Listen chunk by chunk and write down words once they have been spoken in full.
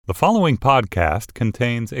The following podcast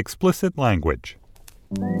contains explicit language.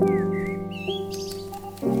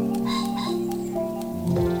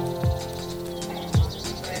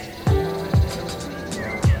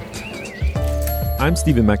 I'm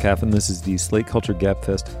Stephen Metcalf, and this is the Slate Culture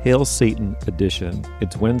Gabfest Hail Satan edition.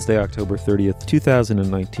 It's Wednesday, October 30th,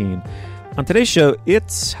 2019. On today's show,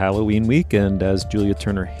 it's Halloween week, and as Julia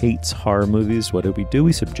Turner hates horror movies, what do?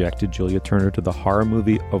 We subjected Julia Turner to the horror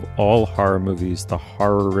movie of all horror movies, the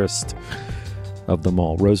horrorist of them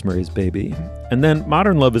all, Rosemary's Baby. And then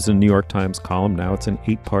Modern Love is a New York Times column now. It's an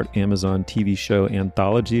 8-part Amazon TV show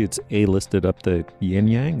anthology. It's A-listed up the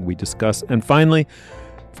yin-yang we discuss. And finally,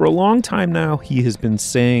 for a long time now, he has been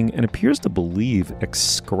saying and appears to believe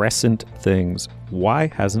excrescent things. Why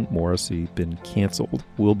hasn't Morrissey been canceled?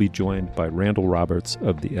 We'll be joined by Randall Roberts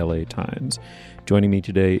of the LA Times. Joining me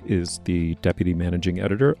today is the deputy managing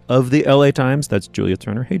editor of the LA Times. That's Julia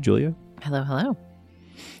Turner. Hey, Julia. Hello, hello.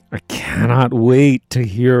 I cannot wait to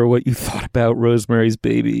hear what you thought about Rosemary's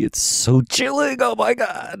Baby. It's so chilling. Oh, my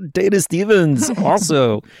God. Dana Stevens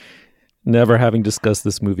also never having discussed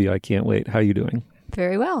this movie. I can't wait. How are you doing?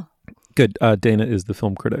 Very well. Good. Dana is the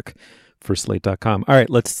film critic for Slate.com. All right,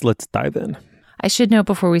 let's dive in. I should note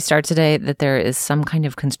before we start today that there is some kind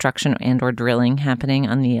of construction and or drilling happening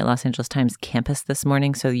on the Los Angeles Times campus this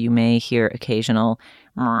morning, so you may hear occasional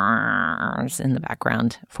in the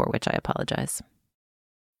background, for which I apologize.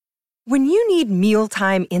 When you need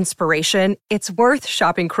mealtime inspiration, it's worth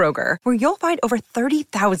shopping Kroger, where you'll find over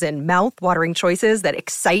 30,000 mouth-watering choices that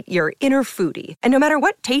excite your inner foodie. And no matter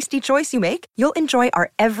what tasty choice you make, you'll enjoy our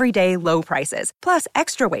everyday low prices, plus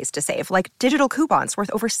extra ways to save, like digital coupons worth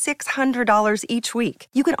over $600 each week.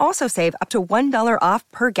 You can also save up to $1 off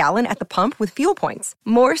per gallon at the pump with fuel points.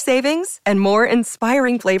 More savings and more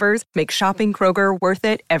inspiring flavors make shopping Kroger worth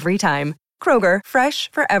it every time. Kroger, fresh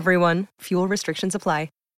for everyone. Fuel restrictions apply.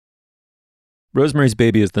 Rosemary's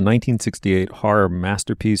Baby is the 1968 horror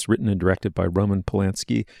masterpiece written and directed by Roman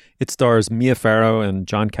Polanski. It stars Mia Farrow and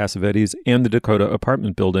John Cassavetes and the Dakota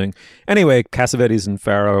apartment building. Anyway, Cassavetes and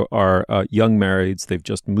Farrow are young marrieds. They've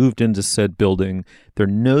just moved into said building. Their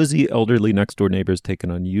nosy elderly next-door neighbors take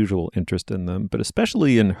an unusual interest in them, but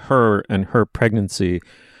especially in her and her pregnancy,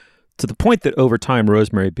 to the point that over time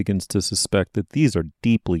Rosemary begins to suspect that these are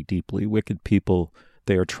deeply, deeply wicked people.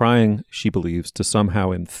 They are trying, she believes, to somehow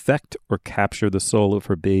infect or capture the soul of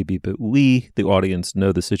her baby. But we, the audience,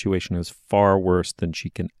 know the situation is far worse than she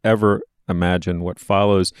can ever imagine. What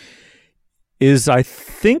follows is, I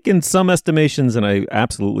think, in some estimations, and I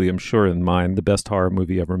absolutely am sure in mine, the best horror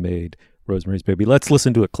movie ever made, Rosemary's Baby. Let's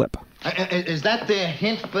listen to a clip. Is that their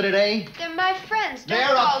hint for today? They're my friends. Don't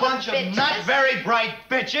They're a call bunch them of bitches. not very bright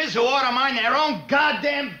bitches who ought to mind their own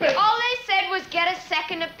goddamn business. All they said was get a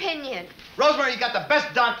second opinion. Rosemary, you got the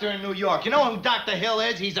best doctor in New York. You know who Dr. Hill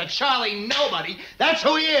is? He's a Charlie Nobody. That's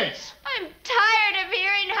who he is. I'm tired of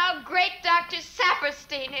hearing how great Dr.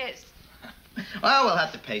 Saperstein is. Well, we'll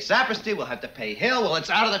have to pay Saperstein. We'll have to pay Hill. Well, it's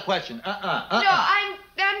out of the question. No,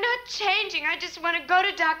 I'm not changing. I just want to go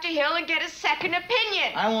to Dr. Hill and get a second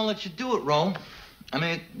opinion. I won't let you do it, Rome. I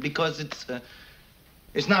mean, because it's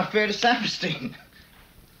not fair to Saperstein.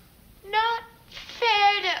 Not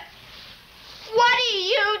fair to... What are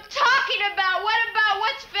you talking about? What about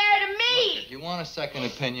what's fair to me? Look, if you want a second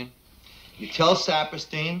opinion, you tell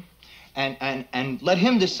Saperstein and let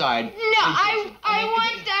him decide. No, I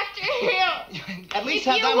want Dr. Hill. At least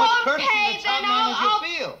If have you that much won't courtesy pay, to tell then man as I'll-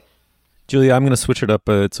 you feel. Julia, I'm going to switch it up.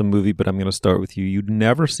 It's a movie, but I'm going to start with you. You'd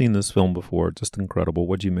never seen this film before. Just incredible.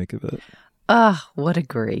 What'd you make of it? What a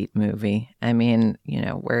great movie. I mean,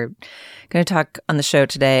 we're going to talk on the show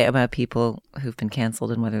today about people who've been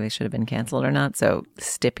canceled and whether they should have been canceled or not. So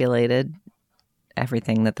stipulated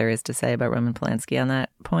everything that there is to say about Roman Polanski on that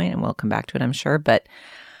point, and we'll come back to it, I'm sure. But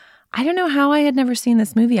I don't know how I had never seen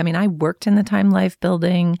this movie. I mean, I worked in the Time Life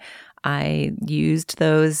building. I used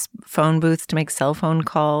those phone booths to make cell phone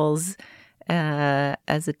calls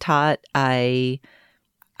as a tot. I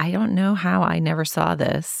don't know how I never saw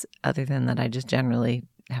this, other than that I just generally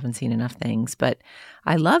haven't seen enough things. But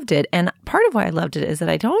I loved it. And part of why I loved it is that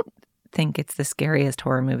I don't think it's the scariest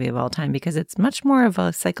horror movie of all time, because it's much more of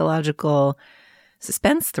a psychological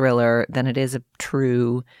suspense thriller than it is a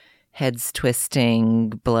true heads twisting,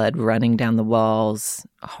 blood running down the walls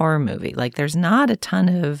horror movie. Like, there's not a ton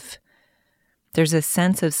of... There's a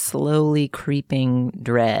sense of slowly creeping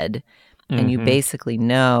dread. And you basically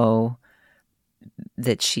know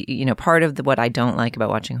that part of what I don't like about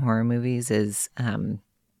watching horror movies is, the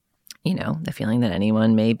feeling that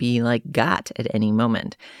anyone may be got at any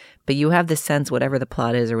moment. But you have the sense, whatever the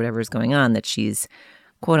plot is or whatever is going on, that she's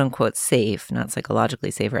quote unquote safe, not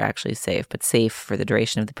psychologically safe or actually safe, but safe for the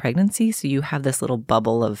duration of the pregnancy. So you have this little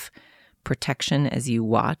bubble of protection as you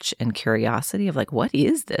watch and curiosity of like, what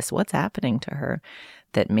is this? What's happening to her?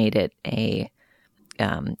 That made it a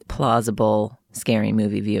plausible, scary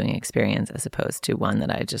movie viewing experience as opposed to one that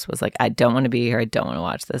I just was like, I don't want to be here. I don't want to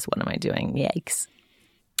watch this. What am I doing? Yikes.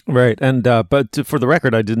 Right. And but for the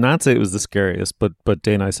record, I did not say it was the scariest, but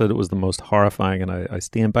Dana, I said it was the most horrifying, and I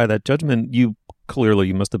stand by that judgment. You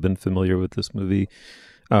must have been familiar with this movie.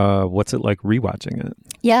 What's it like rewatching it?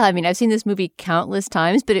 Yeah, I mean, I've seen this movie countless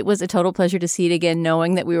times, but it was a total pleasure to see it again,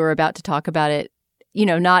 knowing that we were about to talk about it, you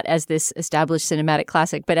know, not as this established cinematic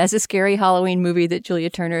classic, but as a scary Halloween movie that Julia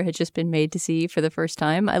Turner had just been made to see for the first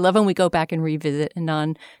time. I love when we go back and revisit a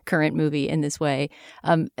non-current movie in this way.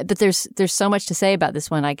 But there's so much to say about this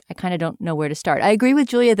one. I kind of don't know where to start. I agree with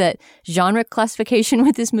Julia that genre classification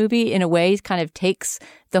with this movie, in a way, kind of takes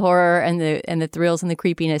the horror and the thrills and the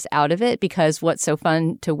creepiness out of it, because what's so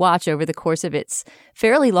fun to watch over the course of its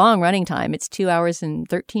fairly long running time, it's 2 hours and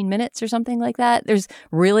 13 minutes or something like that. There's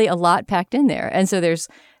really a lot packed in there. And so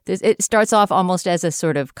it starts off almost as a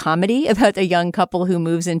sort of comedy about a young couple who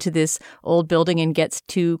moves into this old building and gets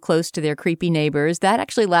too close to their creepy neighbors. That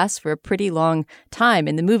actually lasts for a pretty long time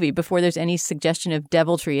in the movie before there's any suggestion of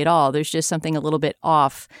deviltry at all. There's just something a little bit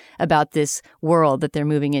off about this world that they're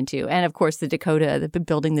moving into. And of course, the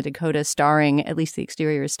building the Dakota starring, at least the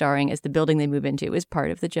exterior is starring as the building they move into, is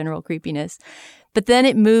part of the general creepiness. But then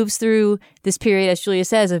it moves through this period, as Julia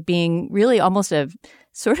says, of being really almost a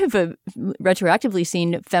sort of a retroactively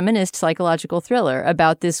seen feminist psychological thriller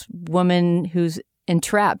about this woman who's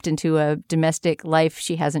entrapped into a domestic life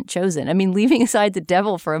she hasn't chosen. I mean, leaving aside the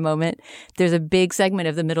devil for a moment, there's a big segment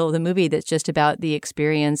of the middle of the movie that's just about the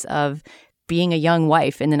experience of being a young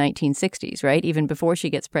wife in the 1960s, right? Even before she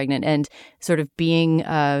gets pregnant, and sort of being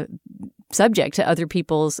subject to other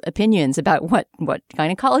people's opinions about what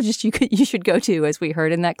gynecologist you should go to, as we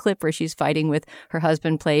heard in that clip where she's fighting with her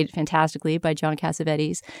husband, played fantastically by John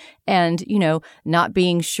Cassavetes, and, you know, not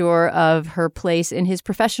being sure of her place in his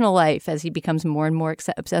professional life as he becomes more and more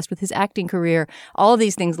obsessed with his acting career. All of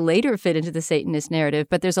these things later fit into the Satanist narrative,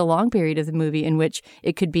 but there's a long period of the movie in which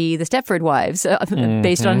it could be The Stepford Wives,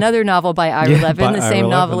 based on another novel by Ira Levin, the same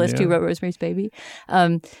novelist who wrote Rosemary's Baby.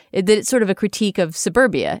 It's sort of a critique of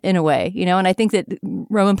suburbia in a way. You know, and I think that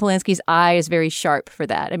Roman Polanski's eye is very sharp for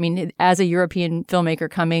that. I mean, as a European filmmaker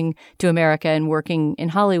coming to America and working in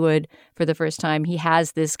Hollywood for the first time, he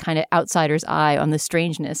has this kind of outsider's eye on the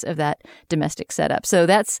strangeness of that domestic setup. So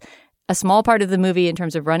that's a small part of the movie in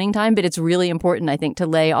terms of running time, but it's really important, I think, to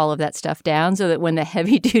lay all of that stuff down so that when the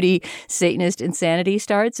heavy-duty Satanist insanity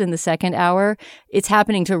starts in the second hour, it's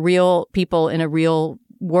happening to real people in a real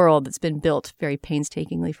world that's been built very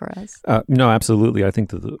painstakingly for us. No, absolutely. I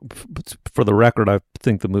think that for the record, I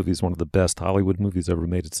think the movie is one of the best Hollywood movies ever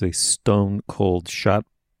made. It's a stone cold, shot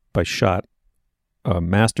by shot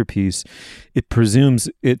masterpiece. It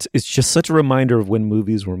presumes it's just such a reminder of when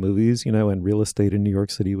movies were movies, you know, and real estate in New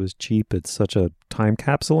York City was cheap. It's such a time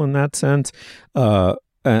capsule in that sense.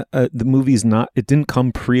 The movie's not, it didn't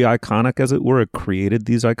come pre-iconic, as it were. It created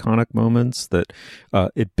these iconic moments that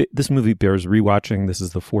this movie bears rewatching. This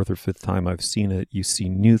is the fourth or fifth time I've seen it. You see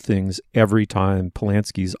new things every time.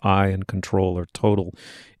 Polanski's eye and control are total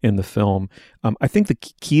in the film. I think the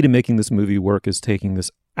key to making this movie work is taking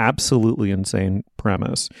this absolutely insane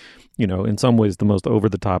premise, you know, in some ways the most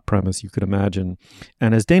over-the-top premise you could imagine,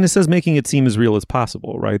 and as Dana says, making it seem as real as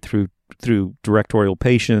possible, right, through directorial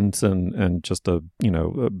patience and just a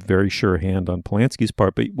very sure hand on Polanski's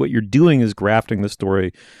part. But what you're doing is grafting the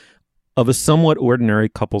story of a somewhat ordinary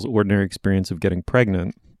couple's ordinary experience of getting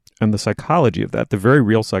pregnant and the psychology of that, the very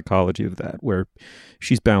real psychology of that, where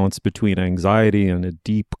she's balanced between anxiety and a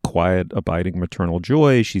deep, quiet, abiding maternal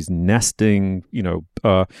joy. She's nesting,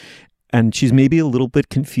 and she's maybe a little bit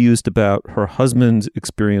confused about her husband's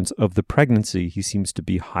experience of the pregnancy. He seems to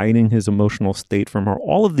be hiding his emotional state from her.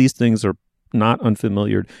 All of these things are not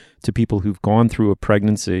unfamiliar to people who've gone through a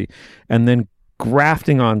pregnancy, and then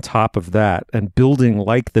grafting on top of that and building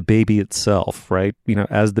like the baby itself, right? You know,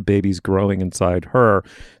 as the baby's growing inside her,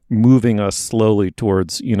 moving us slowly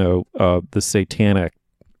towards, the satanic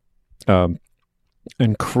and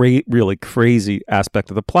really crazy aspect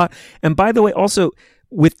of the plot. And by the way, also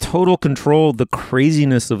with total control, the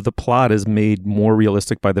craziness of the plot is made more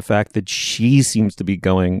realistic by the fact that she seems to be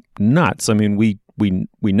going nuts. I mean, we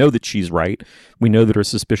know that she's right. We know that her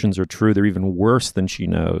suspicions are true. They're even worse than she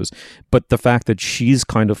knows. But the fact that she's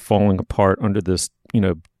kind of falling apart under this,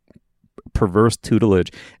 perverse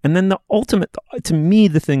tutelage. And then the ultimate, to me,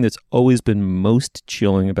 the thing that's always been most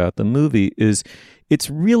chilling about the movie is it's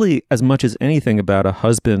really, as much as anything, about a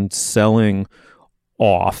husband selling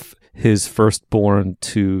off his firstborn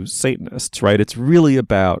to Satanists, right? It's really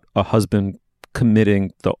about a husband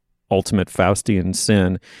committing the ultimate Faustian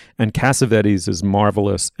sin, and Cassavetes is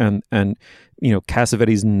marvelous, and you know,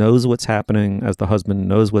 Cassavetes knows what's happening as the husband,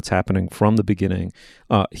 knows what's happening from the beginning.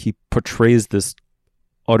 He portrays this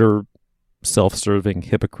utter self-serving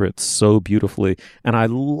hypocrite so beautifully, and I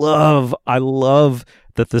love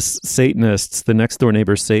that the Satanists, the next door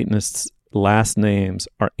neighbor Satanists' last names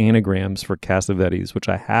are anagrams for Cassavetes, which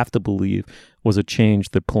I have to believe was a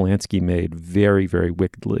change that Polanski made very, very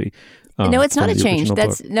wickedly. No, it's not a change.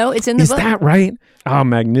 It's in the book. Is that right? Oh,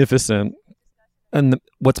 magnificent. And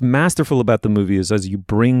what's masterful about the movie is as you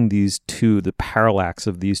bring these two, the parallax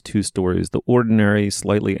of these two stories, the ordinary,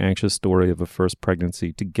 slightly anxious story of a first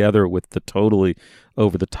pregnancy together with the totally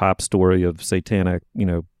over-the-top story of satanic,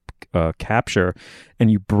 capture,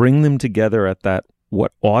 and you bring them together at that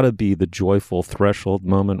what ought to be the joyful threshold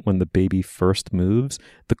moment when the baby first moves,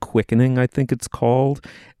 the quickening, I think it's called.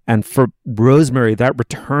 And for Rosemary, that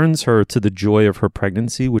returns her to the joy of her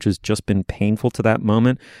pregnancy, which has just been painful to that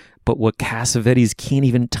moment. But what Cassavetes can't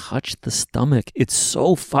even touch the stomach. It's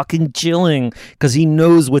so fucking chilling because he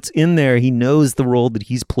knows what's in there. He knows the role that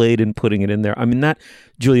he's played in putting it in there. I mean, that,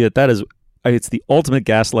 Juliet, that is, it's the ultimate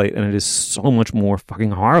gaslight, and it is so much more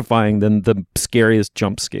fucking horrifying than the scariest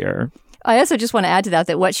jump scare. I also just want to add to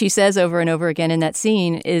that what she says over and over again in that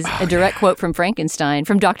scene is a direct quote from Frankenstein,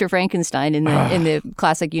 from Dr. Frankenstein in the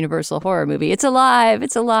classic Universal horror movie. It's alive.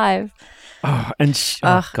 It's alive. God.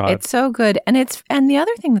 It's so good. And the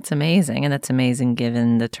other thing that's amazing, and that's amazing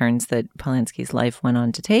given the turns that Polanski's life went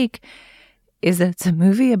on to take, is that it's a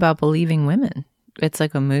movie about believing women. It's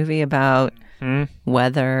like a movie about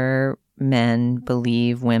whether men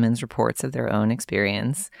believe women's reports of their own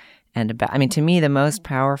experience. And about, I mean, to me, the most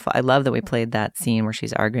powerful, I love that we played that scene where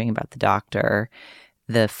she's arguing about the doctor,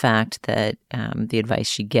 the fact that the advice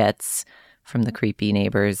she gets from the creepy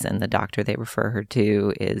neighbors and the doctor they refer her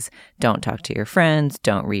to is don't talk to your friends,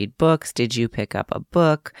 don't read books. Did you pick up a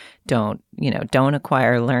book? Don't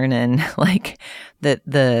acquire learning. Like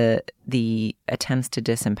the attempts to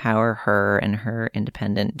disempower her and her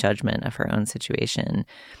independent judgment of her own situation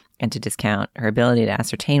and to discount her ability to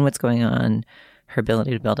ascertain what's going on, her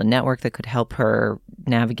ability to build a network that could help her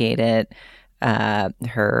navigate it,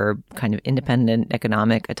 her kind of independent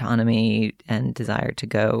economic autonomy and desire to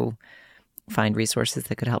go find resources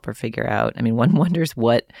that could help her figure out. I mean, one wonders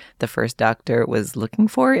what the first doctor was looking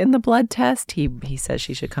for in the blood test. He says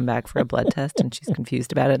she should come back for a blood test, and she's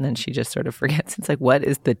confused about it, and then she just sort of forgets. It's like, what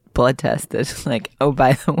is the blood test that's like, oh,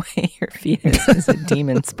 by the way, your fetus is a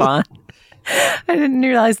demon spawn? I didn't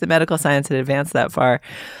realize the medical science had advanced that far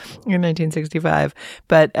in 1965.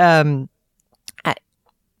 But I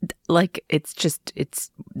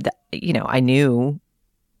knew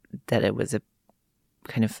that it was a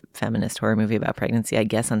kind of feminist horror movie about pregnancy. I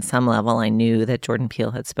guess on some level, I knew that Jordan Peele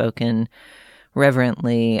had spoken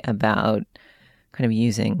reverently about kind of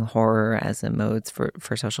using horror as a mode for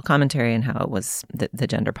social commentary, and how it was the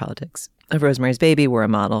gender politics of Rosemary's Baby were a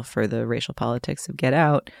model for the racial politics of Get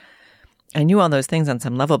Out. I knew all those things on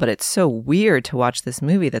some level, but it's so weird to watch this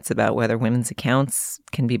movie that's about whether women's accounts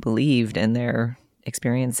can be believed and their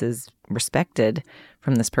experiences respected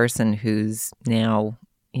from this person who's now,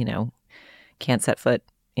 can't set foot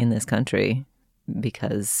in this country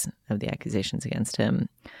because of the accusations against him.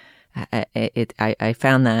 I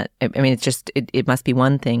found that, I mean, it must be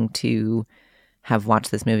one thing to have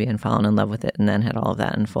watched this movie and fallen in love with it and then had all of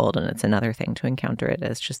that unfold, and it's another thing to encounter it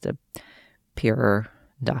as just a pure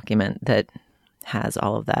document that has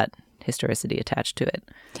all of that historicity attached to it.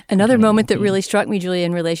 Another moment that really struck me, Julia,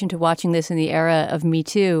 in relation to watching this in the era of Me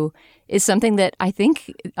Too is something that I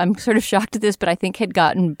think, I'm sort of shocked at this, but I think had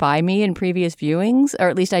gotten by me in previous viewings, or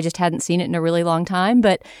at least I just hadn't seen it in a really long time.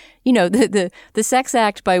 But, the sex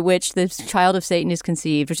act by which the child of Satan is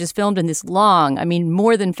conceived, which is filmed in this long,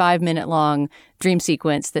 more than 5-minute long dream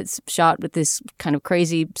sequence that's shot with this kind of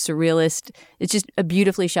crazy surrealist, it's just a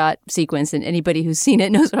beautifully shot sequence, and anybody who's seen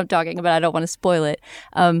it knows what I'm talking about. I don't want to spoil it.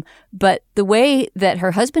 But the way that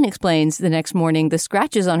her husband explains the next morning the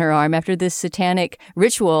scratches on her arm after this satanic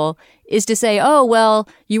ritual is to say, oh, well,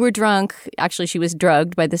 you were drunk. Actually, she was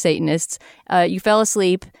drugged by the Satanists. You fell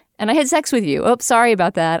asleep, and I had sex with you. Oh, sorry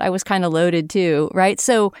about that. I was kind of loaded too, right?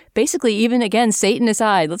 So basically, even again, Satan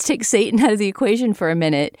aside, let's take Satan out of the equation for a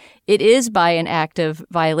minute. It is by an act of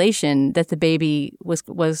violation that the baby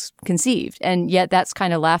was conceived. And yet that's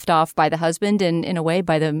kind of laughed off by the husband and in a way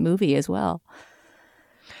by the movie as well.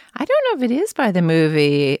 I don't know if it is by the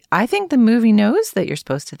movie. I think the movie knows that you're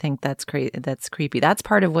supposed to think that's creepy. That's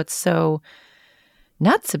part of what's so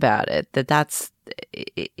nuts about it.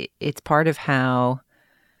 It's part of how,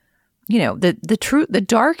 you know, the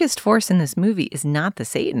darkest force in this movie is not the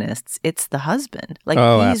Satanists. It's the husband. Like,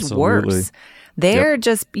 he's absolutely. worse. They're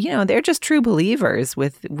just, you know, they're just true believers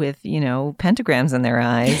with you know, pentagrams in their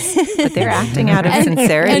eyes, but they're acting out of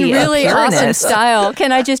sincerity and really of awesome pureness. style.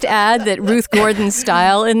 Can I just add that Ruth Gordon's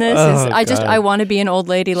style in this is I want to be an old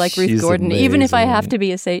lady like Ruth She's Gordon, even if I amazing. have to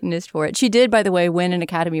be a Satanist for it. She did, by the way, win an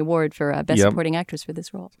Academy Award for Best Supporting Actress for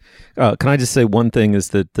this role. Can I just say one thing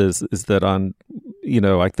is that on, you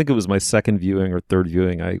know, I think it was my second viewing or third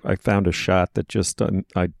viewing, I found a shot that just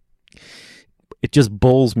it just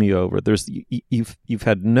bowls me over. You've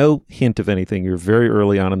had no hint of anything. You're very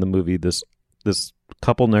early on in the movie. This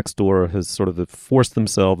couple next door has sort of forced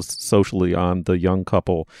themselves socially on the young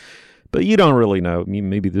couple, but you don't really know. I mean,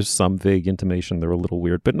 maybe there's some vague intimation they're a little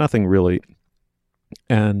weird, but nothing really.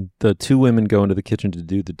 And the two women go into the kitchen to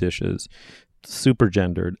do the dishes, super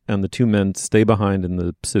gendered, and the two men stay behind in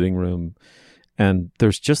the sitting room. And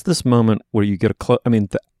there's just this moment where you get I mean,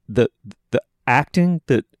 the acting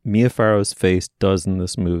that Mia Farrow's face does in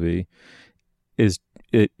this movie is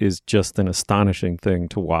just an astonishing thing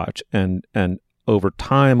to watch. And over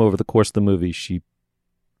time, over the course of the movie, she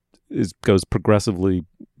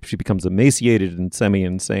becomes emaciated and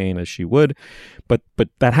semi-insane as she would, but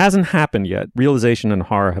that hasn't happened yet. Realization and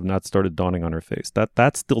horror have not started dawning on her face.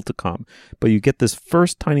 That's still to come. But you get this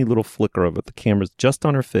first tiny little flicker of it. The camera's just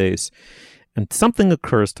on her face, and something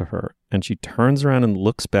occurs to her, and she turns around and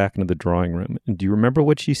looks back into the drawing room. And do you remember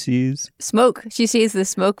what she sees? Smoke. She sees the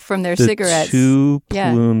smoke from their cigarettes. Two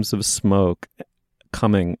plumes of smoke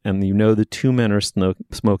coming, and you know the two men are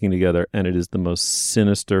smoking together, and it is the most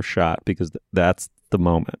sinister shot, because that's the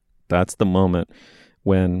moment. That's the moment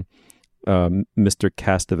when Mr.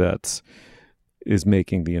 Castevetz is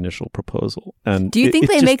making the initial proposal. And do you think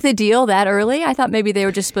they make the deal that early? I thought maybe they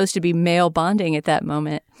were just supposed to be male bonding at that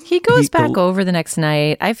moment. He goes back over the next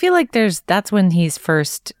night. I feel like that's when he's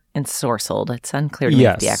first ensorcelled. It's unclear to me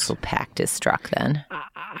if the actual pact is struck then.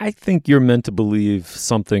 I think you're meant to believe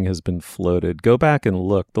something has been floated. Go back and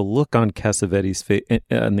look. The look on Cassavetes' face,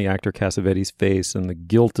 and the actor Cassavetes' face, and the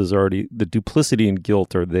guilt is already, the duplicity and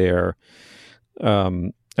guilt are there,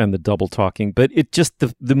 and the double talking. But it just,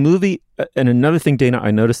 the movie, and another thing, Dana,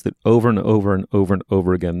 I noticed that over and over and over and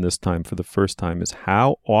over again this time for the first time, is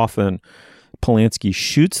how often Polanski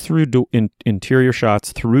shoots through interior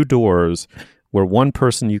shots through doors where one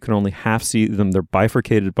person, you can only half see them. They're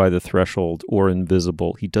bifurcated by the threshold or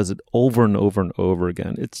invisible. He does it over and over and over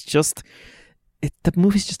again. It's just, the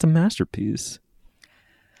movie's just a masterpiece.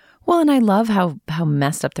 Well, and I love how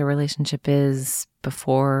messed up their relationship is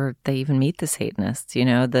before they even meet the Satanists. You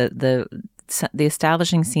know, the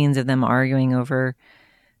establishing scenes of them arguing over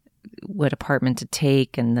what apartment to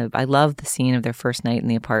take, and I love the scene of their first night in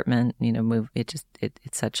the apartment. You know, it's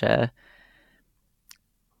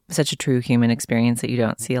such a true human experience that you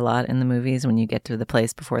don't see a lot in the movies. When you get to the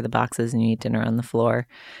place before the boxes and you eat dinner on the floor,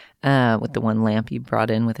 with the one lamp you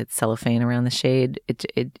brought in with its cellophane around the shade,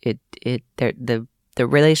 the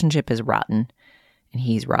relationship is rotten, and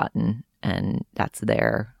he's rotten, and that's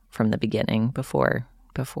there from the beginning before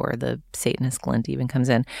the Satanist glint even comes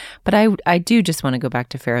in. But I do just want to go back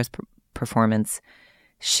to Farrow's performance.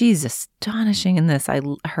 She's astonishing in this.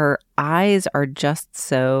 Her eyes are just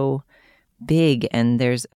so big, and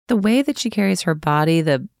there's the way that she carries her body,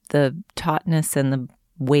 the tautness and the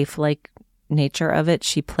waif-like nature of it.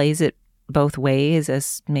 She plays it both ways,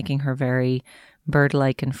 as making her very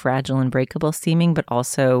bird-like and fragile and breakable seeming, but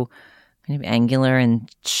also kind of angular and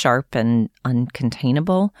sharp and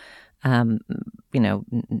uncontainable, you know,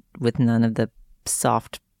 with none of the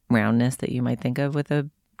soft roundness that you might think of with a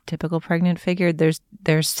typical pregnant figure. There's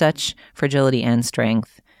such fragility and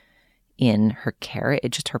strength in her carriage,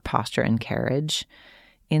 just her posture and carriage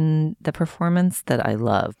in the performance, that I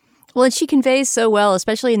love. Well, and she conveys so well,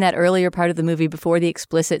 especially in that earlier part of the movie before the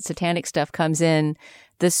explicit satanic stuff comes in,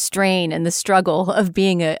 the strain and the struggle of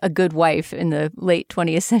being a good wife in the late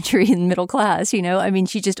 20th century in middle class, you know? I mean,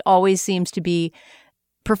 she just always seems to be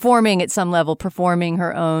performing at some level, performing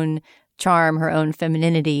her own charm, her own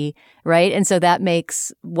femininity, right? And so that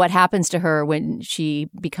makes what happens to her when she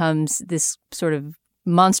becomes this sort of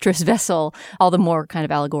monstrous vessel all the more kind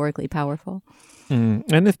of allegorically powerful.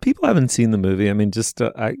 And if people haven't seen the movie, I mean, just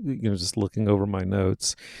just looking over my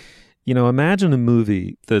notes, you know, imagine a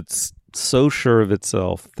movie that's so sure of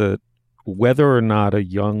itself that whether or not a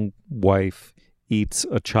young wife eats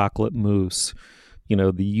a chocolate mousse, you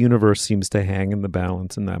know, the universe seems to hang in the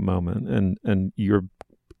balance in that moment, and you're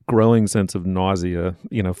growing sense of nausea,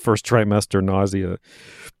 first trimester nausea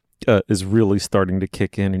is really starting to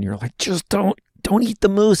kick in, and you're like, just don't eat the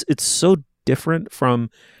moose. It's so different from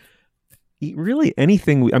really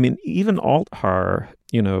anything. Even alt horror,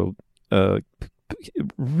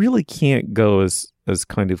 really can't go as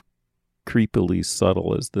kind of creepily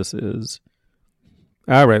subtle as this is.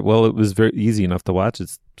 All right. Well, it was very easy enough to watch.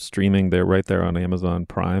 It's streaming there, right there on Amazon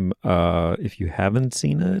Prime. If you haven't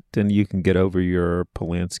seen it, then you can get over your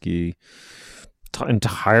Polanski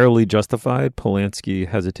entirely justified Polanski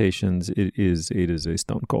hesitations. It is a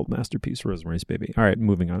stone cold masterpiece, Rosemary's Baby. All right,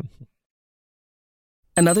 moving on.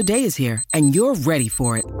 Another day is here, and you're ready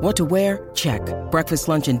for it. What to wear? Check. Breakfast,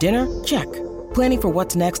 lunch, and dinner? Check. Planning for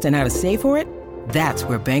what's next and how to save for it? That's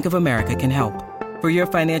where Bank of America can help. For your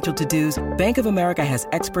financial to-dos, Bank of America has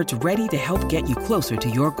experts ready to help get you closer to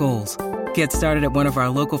your goals. Get started at one of our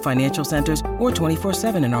local financial centers or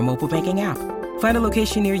 24/7 in our mobile banking app. Find a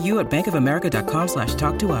location near you at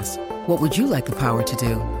bankofamerica.com/talktous. What would you like the power to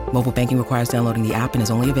do? Mobile banking requires downloading the app and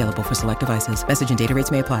is only available for select devices. Message and data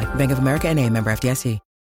rates may apply. Bank of America NA, member FDIC.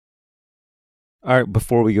 All right,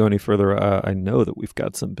 before we go any further, I know that we've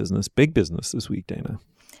got some big business this week, Dana.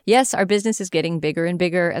 Yes, our business is getting bigger and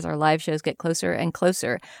bigger as our live shows get closer and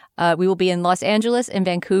closer. We will be in Los Angeles and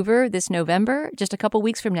Vancouver this November, just a couple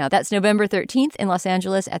weeks from now. That's November 13th in Los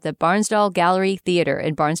Angeles at the Barnsdall Gallery Theater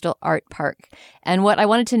in Barnsdall Art Park. And what I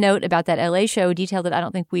wanted to note about that LA show, detail that I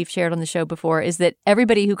don't think we've shared on the show before, is that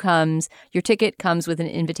everybody who comes, your ticket comes with an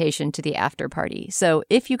invitation to the after party. So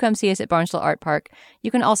if you come see us at Barnsdall Art Park, you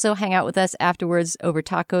can also hang out with us afterwards over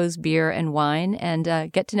tacos, beer, and wine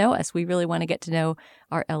and get to know us. We really want to get to know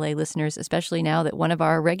our LA listeners, especially now that one of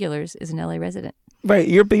our regulars is an LA resident. Right.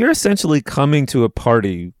 You're essentially coming to a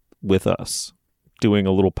party with us, doing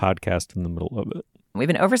a little podcast in the middle of it. We've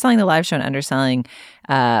been overselling the live show and underselling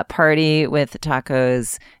party with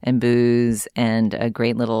tacos and booze and a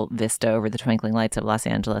great little vista over the twinkling lights of Los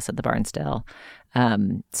Angeles at the Barnsdall.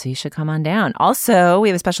 So you should come on down. Also, we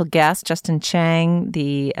have a special guest, Justin Chang,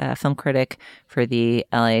 the film critic for the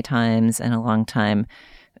LA Times and a long time.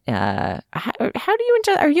 How do you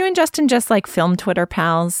are you and Justin just like film Twitter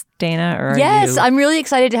pals, Dana? Or yes, I'm really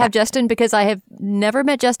excited to have Justin because I have never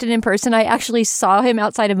met Justin in person. I actually saw him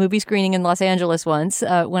outside a movie screening in Los Angeles once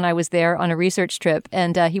when I was there on a research trip,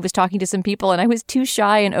 and he was talking to some people, and I was too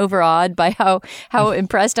shy and overawed by how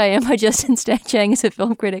impressed I am by Justin Chang as a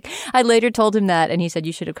film critic. I later told him that, and he said,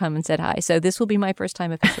 you should have come and said hi. So this will be my first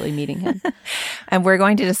time officially meeting him. And we're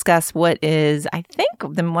going to discuss what is, I think,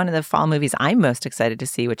 one of the fall movies I'm most excited to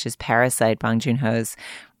see, which is Parasite, Bong Joon-ho's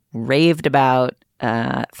raved about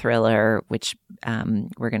thriller, which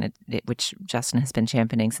which Justin has been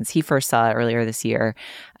championing since he first saw it earlier this year.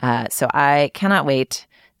 So I cannot wait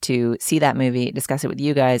to see that movie, discuss it with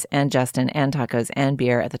you guys and Justin and tacos and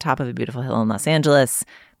beer at the top of a beautiful hill in Los Angeles.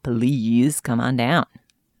 Please come on down.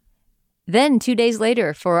 Then 2 days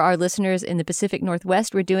later, for our listeners in the Pacific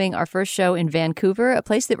Northwest, we're doing our first show in Vancouver, a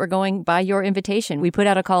place that we're going by your invitation. We put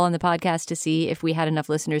out a call on the podcast to see if we had enough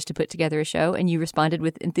listeners to put together a show, and you responded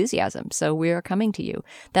with enthusiasm. So we are coming to you.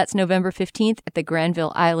 That's November 15th at the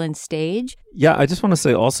Granville Island Stage. Yeah, I just want to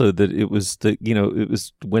say also that it was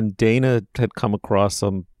when Dana had come across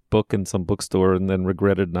some book in some bookstore and then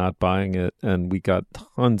regretted not buying it, and we got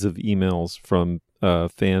tons of emails from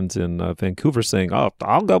fans in Vancouver saying, "Oh,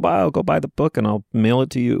 I'll go buy the book and I'll mail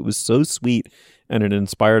it to you." It was so sweet, and it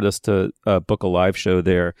inspired us to book a live show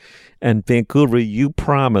there. And Vancouver, you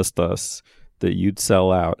promised us that you'd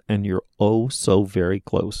sell out, and you're oh so very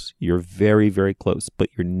close. You're very, very close, but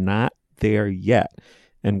you're not there yet.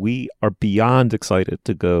 And we are beyond excited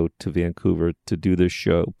to go to Vancouver to do this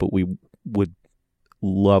show, but we would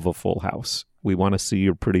love a full house. We want to see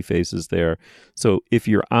your pretty faces there. So if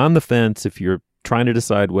you're on the fence, if you're trying to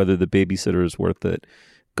decide whether the babysitter is worth it,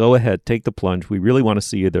 go ahead, take the plunge. We really want to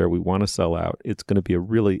see you there. We want to sell out. It's going to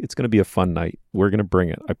be a fun night. We're going to bring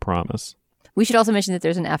it. I promise. We should also mention that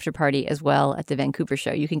there's an after party as well at the Vancouver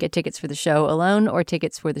show. You can get tickets for the show alone or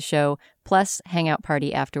tickets for the show plus hangout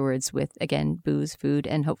party afterwards with, again, booze, food,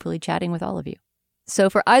 and hopefully chatting with all of you. So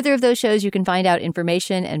for either of those shows, you can find out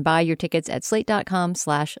information and buy your tickets at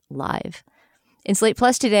slate.com/live. In Slate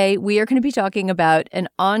Plus today, we are going to be talking about an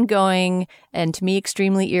ongoing and to me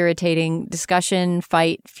extremely irritating discussion,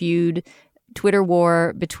 fight, feud, Twitter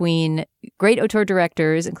war between great auteur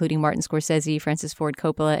directors, including Martin Scorsese, Francis Ford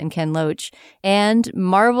Coppola, and Ken Loach, and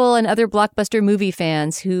Marvel and other blockbuster movie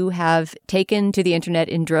fans who have taken to the internet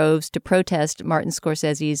in droves to protest Martin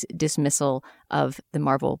Scorsese's dismissal of the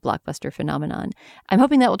Marvel blockbuster phenomenon. I'm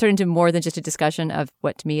hoping that will turn into more than just a discussion of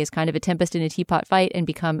what to me is kind of a tempest in a teapot fight and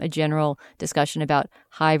become a general discussion about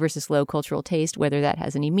high versus low cultural taste, whether that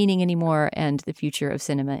has any meaning anymore, and the future of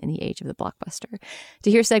cinema in the age of the blockbuster.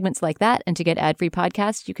 To hear segments like that and to get ad-free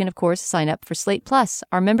podcasts, you can, of course, sign up for Slate Plus,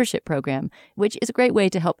 our membership program, which is a great way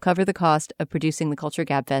to help cover the cost of producing the Culture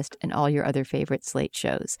Gabfest and all your other favorite Slate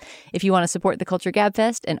shows. If you want to support the Culture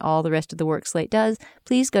Gabfest and all the rest of the work Slate does,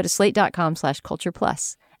 please go to slate.com/culture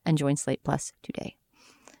plus and join Slate Plus today.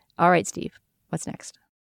 All right, Steve, what's next?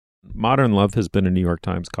 Modern Love has been a New York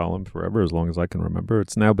Times column forever, as long as I can remember.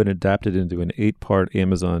 It's now been adapted into an 8-part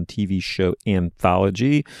Amazon TV show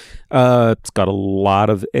anthology. It's got a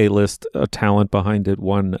lot of A-list talent behind it.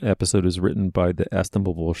 One episode is written by the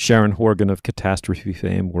estimable Sharon Horgan of Catastrophe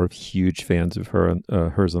fame. We're huge fans of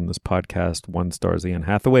hers on this podcast. One stars Anne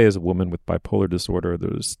Hathaway as a woman with bipolar disorder.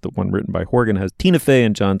 There's the one written by Horgan has Tina Fey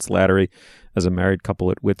and John Slattery as a married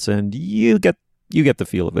couple at wit's end. You get the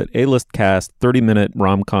feel of it. A-list cast, 30-minute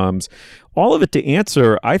rom-coms, all of it to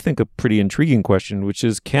answer, I think, a pretty intriguing question, which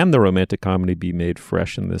is, can the romantic comedy be made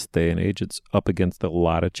fresh in this day and age? It's up against a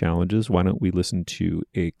lot of challenges. Why don't we listen to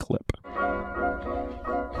a clip?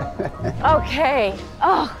 Okay.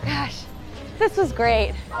 Oh, gosh. This was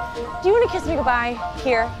great. Do you want to kiss me goodbye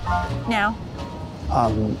here, now?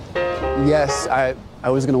 Yes, I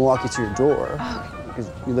was going to walk you to your door,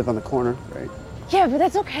 because you live on the corner, right? Yeah, but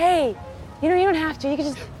that's okay. You know, you don't have to. You can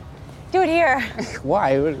just do it here.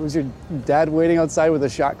 Why? Was your dad waiting outside with a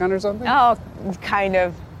shotgun or something? Oh, kind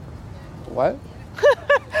of. What?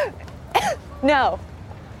 No.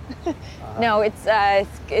 No, it's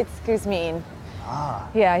Guzmin. Ah.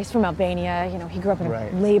 Yeah, he's from Albania. You know, he grew up in a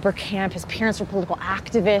labor camp. His parents were political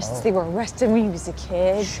activists. Oh. They were arrested when he was a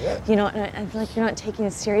kid. Shit. You know, and I feel like you're not taking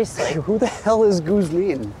this seriously. Hey, who the hell is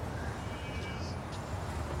Guzmin?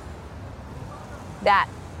 That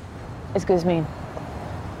is Guzmin.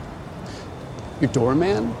 Your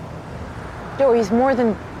doorman? No, he's more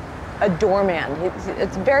than a doorman.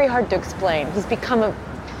 It's very hard to explain. He's become a...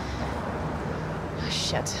 Oh,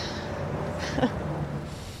 shit.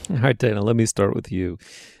 All right, Dana, let me start with you.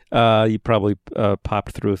 You probably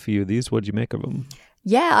popped through a few of these. What did you make of them?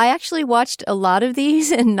 Yeah, I actually watched a lot of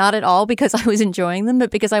these, and not at all because I was enjoying them, but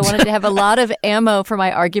because I wanted to have a lot of ammo for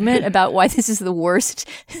my argument about why this is the worst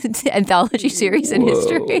anthology series in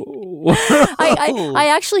history. I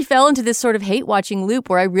actually fell into this sort of hate-watching loop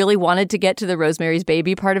where I really wanted to get to the Rosemary's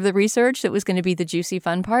Baby part of the research that was going to be the juicy,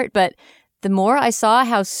 fun part, but the more I saw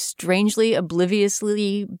how strangely,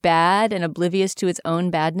 obliviously bad and oblivious to its own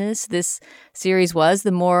badness this series was,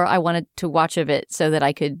 the more I wanted to watch of it so that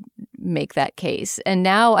I could make that case. And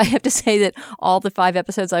now I have to say that all the 5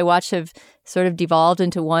 episodes I watched have sort of devolved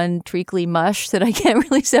into one treacly mush that I can't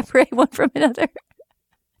really separate one from another.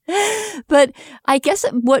 But I guess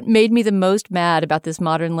what made me the most mad about this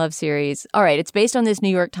Modern Love series, all right, it's based on this New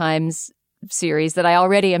York Times series that I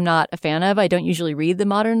already am not a fan of. I don't usually read the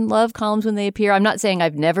Modern Love columns when they appear. I'm not saying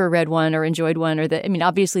I've never read one or enjoyed one or that, I mean,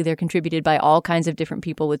 obviously they're contributed by all kinds of different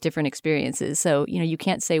people with different experiences. So, you know, you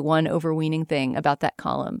can't say one overweening thing about that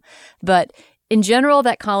column. But in general,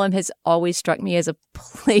 that column has always struck me as a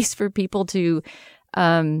place for people to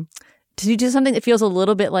do something that feels a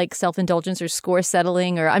little bit like self-indulgence or score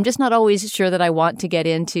settling, or I'm just not always sure that I want to get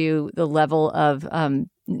into the level of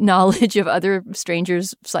knowledge of other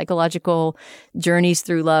strangers' psychological journeys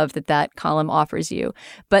through love that column offers you.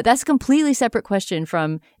 But that's a completely separate question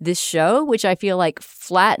from this show, which I feel like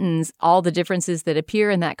flattens all the differences that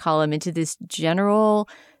appear in that column into this general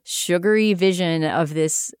sugary vision of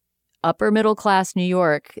this upper middle class New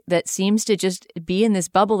York that seems to just be in this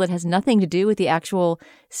bubble that has nothing to do with the actual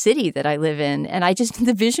city that I live in. And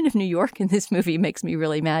the vision of New York in this movie makes me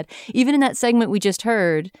really mad. Even in that segment we just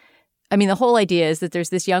heard, I mean, the whole idea is that there's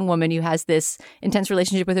this young woman who has this intense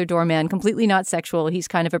relationship with her doorman, completely not sexual. He's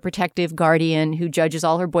kind of a protective guardian who judges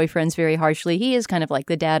all her boyfriends very harshly. He is kind of like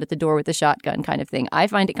the dad at the door with the shotgun kind of thing. I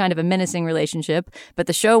find it kind of a menacing relationship, but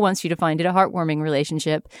the show wants you to find it a heartwarming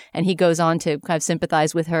relationship. And he goes on to kind of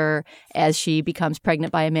sympathize with her as she becomes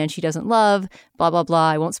pregnant by a man she doesn't love, blah, blah, blah.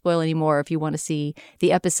 I won't spoil any more if you want to see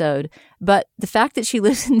the episode. But the fact that she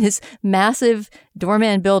lives in this massive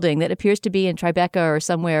doorman building that appears to be in Tribeca or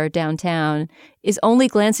somewhere downtown is only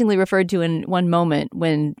glancingly referred to in one moment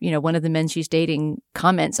when, you know, one of the men she's dating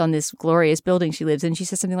comments on this glorious building she lives in. She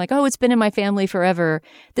says something like, "Oh, it's been in my family forever."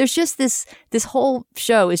 There's just this whole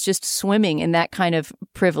show is just swimming in that kind of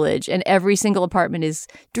privilege. And every single apartment is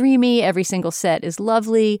dreamy. Every single set is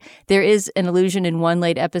lovely. There is an illusion in one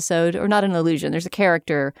late episode, or not an illusion. There's a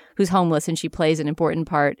character who's homeless and she plays an important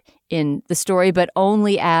part in the story, but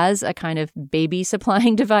only as a kind of baby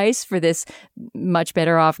supplying device for this much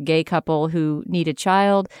better off gay couple who need a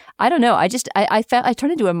child. I don't know. I felt I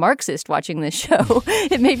turned into a Marxist watching this show.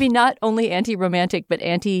 It made me not only anti-romantic, but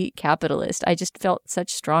anti-capitalist. I just felt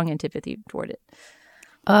such strong antipathy toward it.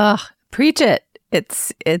 Preach it.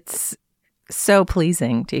 It's so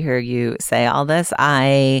pleasing to hear you say all this.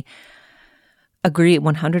 I agree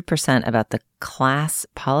 100% about the class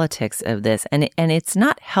politics of this. And it's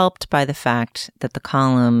not helped by the fact that the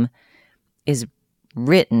column is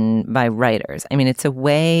written by writers. I mean, it's a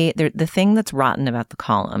way, the thing that's rotten about the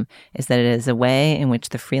column is that it is a way in which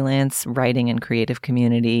the freelance writing and creative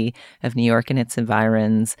community of New York and its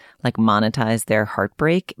environs like monetize their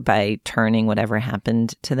heartbreak by turning whatever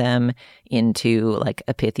happened to them into like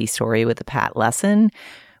a pithy story with a pat lesson,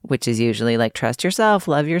 which is usually like, trust yourself,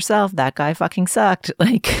 love yourself, that guy fucking sucked.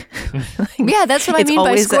 Like yeah, that's what I mean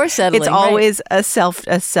by score settling. It's always a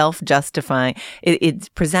self-justifying. It's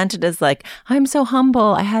presented as like, I'm so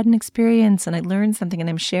humble, I had an experience and I learned something and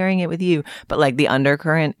I'm sharing it with you. But like the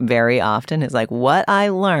undercurrent very often is like, what I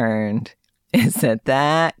learned is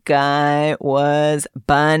that guy was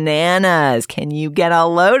bananas. Can you get a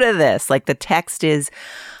load of this? Like the text is,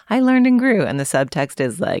 I learned and grew. And the subtext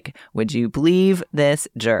is like, would you believe this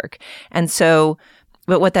jerk? And so,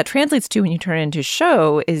 but what that translates to when you turn it into a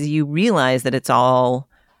show is you realize that it's all,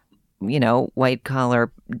 you know, white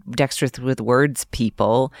collar, dexterous with words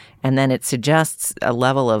people. And then it suggests a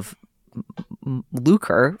level of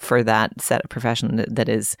lucre for that set of profession that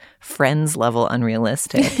is Friends level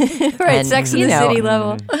unrealistic. Right, and, Sex and the City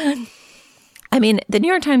level. I mean, the New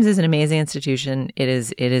York Times is an amazing institution. It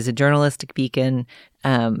is a journalistic beacon.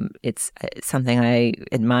 It's something I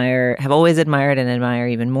admire, have always admired and admire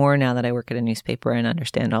even more now that I work at a newspaper and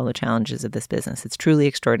understand all the challenges of this business. It's truly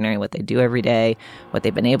extraordinary what they do every day, what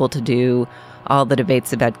they've been able to do, all the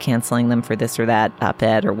debates about canceling them for this or that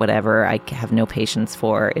op-ed or whatever, I have no patience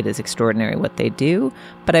for. It is extraordinary what they do.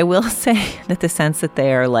 But I will say that the sense that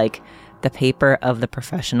they are like the paper of the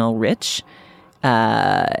professional rich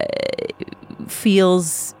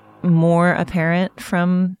feels more apparent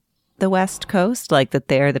from the West Coast, like that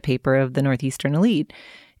they're the paper of the Northeastern elite,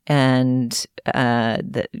 and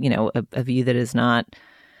that, you know, a view that is not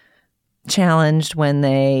challenged when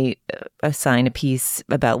they assign a piece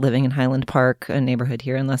about living in Highland Park, a neighborhood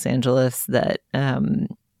here in Los Angeles that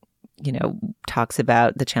you know, talks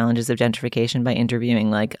about the challenges of gentrification by interviewing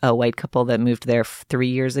like a white couple that moved there 3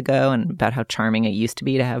 years ago and about how charming it used to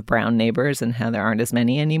be to have brown neighbors and how there aren't as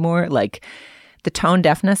many anymore. Like the tone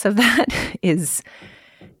deafness of that is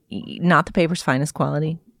not the paper's finest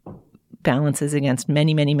quality, balances against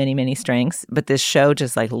many, many, many, many strengths. But this show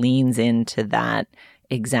just like leans into that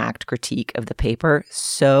exact critique of the paper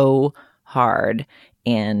so hard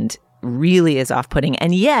and really is off-putting.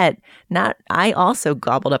 And yet, I also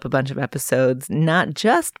gobbled up a bunch of episodes, not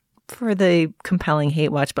just for the compelling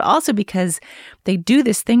hate watch, but also because they do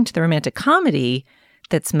this thing to the romantic comedy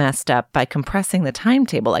that's messed up by compressing the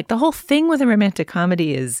timetable. Like the whole thing with a romantic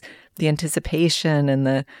comedy is the anticipation and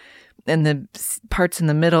the parts in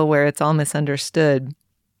the middle where it's all misunderstood.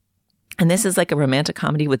 And this is like a romantic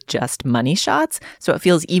comedy with just money shots. So it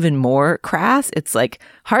feels even more crass. It's like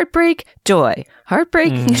heartbreak, joy,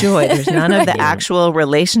 heartbreak, joy. There's none of the actual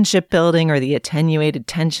relationship building or the attenuated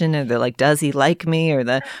tension or the like, does he like me, or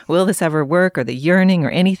the will this ever work, or the yearning or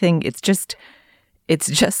anything. It's just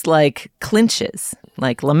like clinches,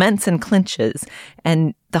 like laments and clinches.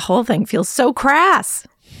 And the whole thing feels so crass.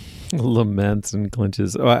 Laments and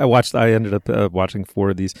clinches. I ended up watching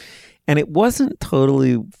 4 of these, and it wasn't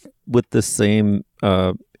totally with the same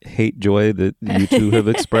hate joy that you two have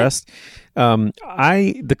expressed.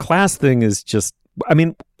 The class thing is just, I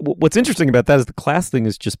mean, what's interesting about that is the class thing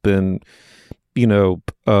has just been, you know,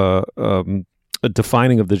 a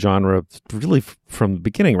defining of the genre really from the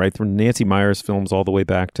beginning, right? From Nancy Meyers films all the way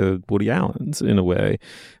back to Woody Allen's in a way,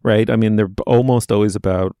 right? I mean, they're almost always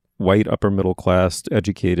about white, upper middle class,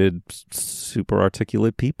 educated, super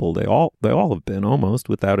articulate people. They all have been, almost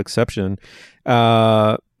without exception.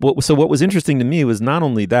 So what was interesting to me was not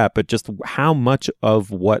only that, but just how much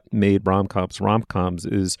of what made rom-coms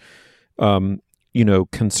is, you know,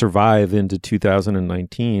 can survive into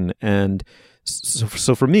 2019. And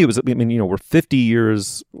so for me, it was, I mean, you know, we're 50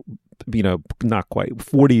 years, you know, not quite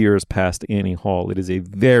 40 years past Annie Hall. It is a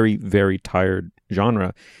very, very tired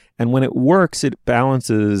genre. And when it works, it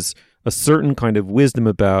balances a certain kind of wisdom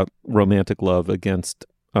about romantic love against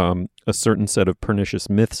a certain set of pernicious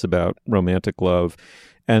myths about romantic love.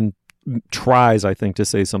 and tries, I think, to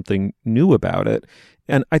say something new about it.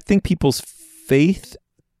 And I think people's faith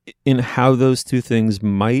in how those two things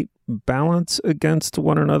might balance against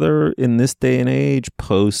one another in this day and age,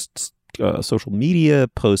 post social media,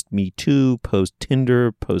 post Me Too, post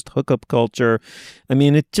Tinder, post hookup culture. I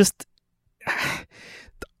mean, it just,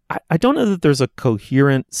 I don't know that there's a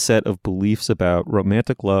coherent set of beliefs about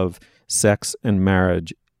romantic love, sex, and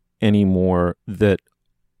marriage anymore that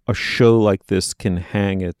a show like this can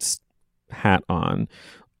hang its hat on,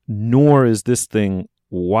 nor is this thing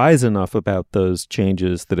wise enough about those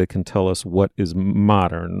changes that it can tell us what is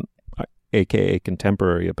modern, aka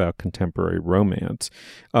contemporary, about contemporary romance.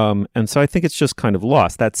 And so I think it's just kind of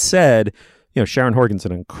lost. That said, Sharon Horgan's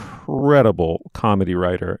an incredible comedy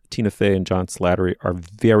writer. Tina Fey and John Slattery are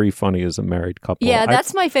very funny as a married couple. Yeah,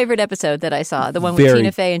 that's my favorite episode that I saw, the one with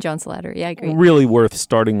Tina Fey and John Slattery. Yeah, I agree. Really worth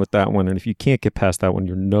starting with that one. And if you can't get past that one,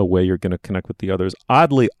 you're no way you're going to connect with the others.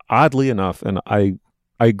 Oddly enough, and I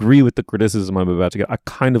agree with the criticism I'm about to get, I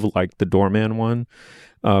kind of like the Doorman one.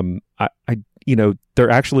 They're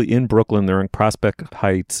actually in Brooklyn. They're in Prospect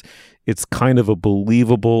Heights. It's kind of a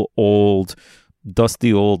believable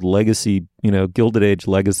dusty old legacy, Gilded Age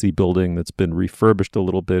legacy building that's been refurbished a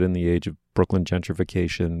little bit in the age of Brooklyn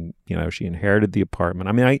gentrification. She inherited the apartment.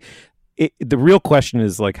 I mean, the real question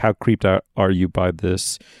is, like, how creeped out are you by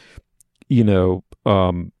this,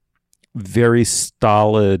 very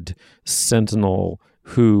stolid sentinel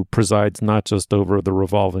who presides not just over the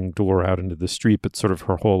revolving door out into the street, but sort of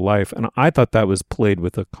her whole life. And I thought that was played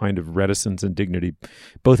with a kind of reticence and dignity,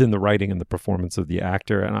 both in the writing and the performance of the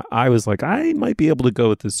actor. And I was like, I might be able to go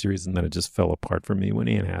with this series. And then it just fell apart for me when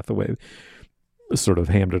Anne Hathaway sort of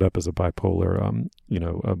hammed it up as a bipolar,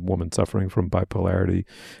 a woman suffering from bipolarity.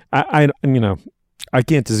 I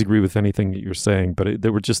can't disagree with anything that you're saying, but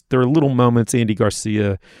there are little moments. Andy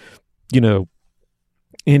Garcia and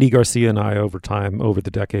I, over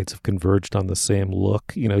the decades, have converged on the same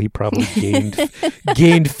look. He probably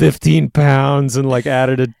gained 15 pounds and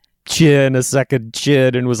added a second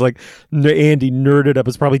chin, and was like, Andy nerded up.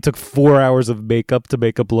 It probably took 4 hours of makeup to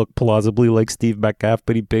make him look plausibly like Steve Metcalf,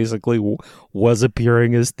 but he basically was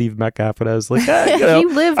appearing as Steve Metcalf. And I was like, he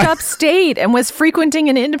lived upstate and was frequenting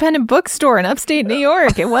an independent bookstore in upstate New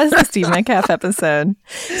York. It was the Steve Metcalf episode.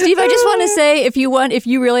 Steve, I just want to say, if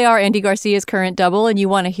you really are Andy Garcia's current double and you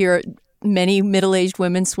want to hear many middle-aged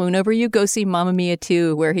women swoon over you, go see Mamma Mia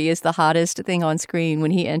 2, where he is the hottest thing on screen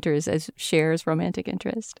when he enters as Cher's romantic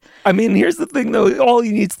interest. I mean, here's the thing, though. All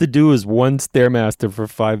he needs to do is one Stairmaster for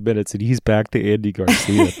 5 minutes, and he's back to Andy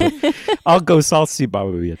Garcia. I'll see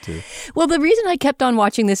Mamma Mia 2. Well, the reason I kept on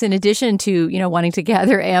watching this, in addition to wanting to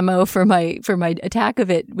gather ammo for my attack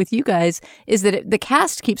of it with you guys, is that the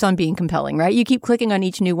cast keeps on being compelling, right? You keep clicking on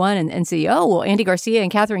each new one and see, oh, well, Andy Garcia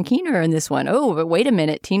and Catherine Keener are in this one. Oh, but wait a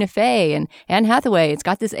minute, Tina Fey and Anne Hathaway. It's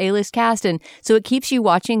got this A-list cast. And so it keeps you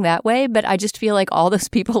watching that way. But I just feel like all those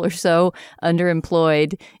people are so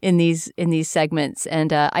underemployed in these segments.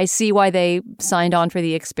 And I see why they signed on for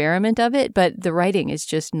the experiment of it, but the writing is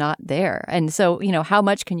just not there. And so, how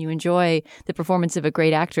much can you enjoy the performance of a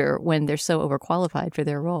great actor when they're so overqualified for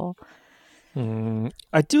their role?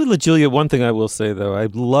 I do, Julia. One thing I will say, though, I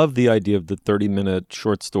love the idea of the 30-minute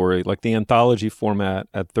short story, like the anthology format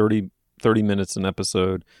at 30 minutes an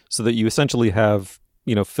episode, so that you essentially have,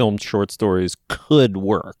 filmed short stories could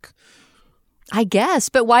work. I guess,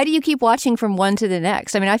 but why do you keep watching from one to the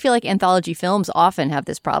next? I mean, I feel like anthology films often have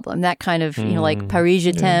this problem, that kind of, like Paris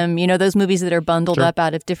Je T'aime, those movies that are bundled up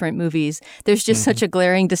out of different movies. There's just such a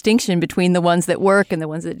glaring distinction between the ones that work and the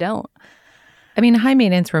ones that don't. I mean, High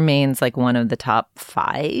Maintenance remains like one of the top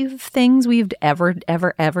 5 things we've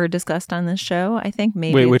ever discussed on this show. I think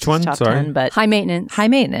maybe. Wait, which one? Top Sorry. 10, but High Maintenance. High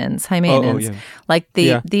Maintenance. Oh, yeah. Like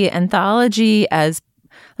the anthology as,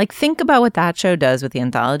 like, think about what that show does with the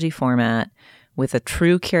anthology format, with a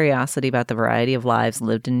true curiosity about the variety of lives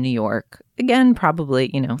lived in New York. Again, probably,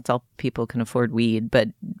 it's all people can afford weed, but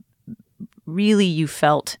really you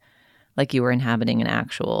felt like you were inhabiting an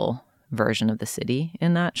actual version of the city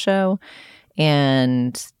in that show.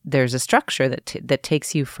 And there's a structure that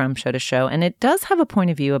takes you from show to show. And it does have a point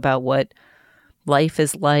of view about what life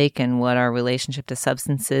is like and what our relationship to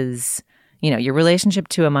substances, your relationship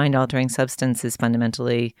to a mind-altering substance is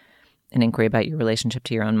fundamentally an inquiry about your relationship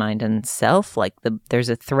to your own mind and self. Like there's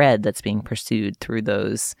a thread that's being pursued through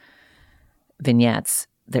those vignettes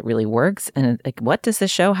that really works. And like, what does the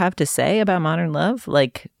show have to say about modern love?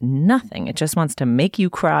 Like nothing. It just wants to make you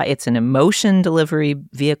cry. It's an emotion delivery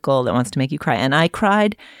vehicle that wants to make you cry. And I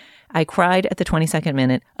cried I cried at the 22nd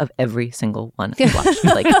minute of every single one I watched.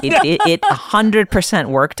 Like it 100%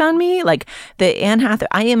 worked on me. Like the Anne Hathaway,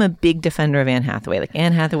 I am a big defender of Anne Hathaway. Like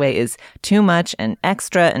Anne Hathaway is too much and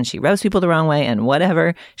extra, and she rubs people the wrong way and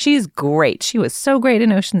whatever. She's great. She was so great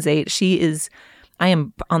in Ocean's 8. I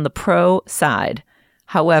am on the pro side.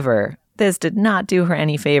 However, this did not do her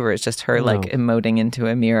any favors, just her like emoting into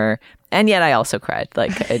a mirror. And yet I also cried.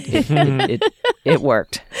 Like it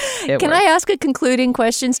worked. Can I ask a concluding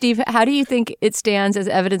question, Steve? How do you think it stands as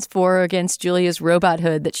evidence for or against Julia's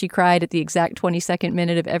robothood that she cried at the exact 22nd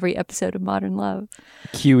minute of every episode of Modern Love?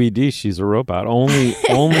 QED, she's a robot. Only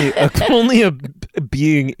a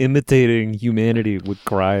being imitating humanity would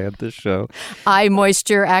cry at this show. Eye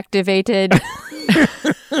moisture activated.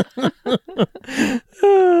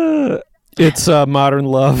 It's Modern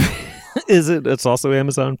Love. Is it? It's also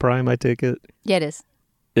Amazon Prime, I take it? Yeah, it is.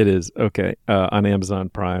 It is. Okay. On Amazon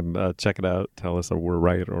Prime. Check it out. Tell us if we're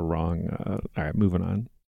right or wrong. All right, moving on.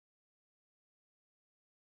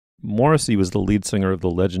 Morrissey was the lead singer of the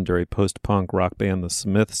legendary post-punk rock band The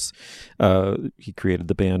Smiths. He created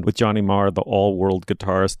the band with Johnny Marr, the all-world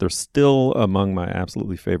guitarist. They're still among my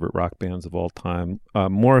absolutely favorite rock bands of all time.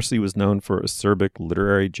 Morrissey was known for acerbic,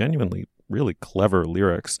 literary, genuinely really clever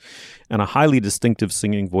lyrics, and a highly distinctive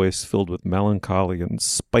singing voice filled with melancholy and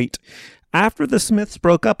spite. After the Smiths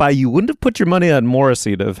broke up, you wouldn't have put your money on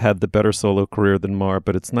Morrissey to have had the better solo career than Marr,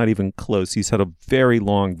 but it's not even close. He's had a very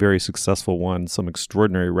long, very successful one. Some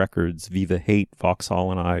extraordinary records, Viva Hate,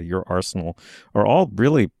 Vauxhall and I, Your Arsenal, are all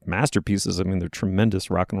really masterpieces. I mean, they're tremendous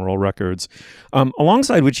rock and roll records,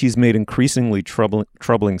 alongside which he's made increasingly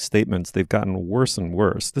troubling statements. They've gotten worse and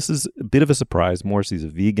worse. This is a bit of a surprise. Morrissey's a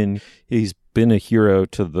vegan. He's been a hero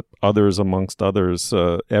to the others amongst others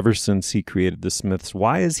ever since he created the Smiths.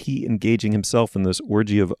 Why is he engaging himself in this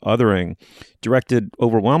orgy of othering directed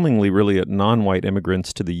overwhelmingly really at non-white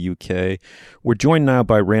immigrants to the UK? We're joined now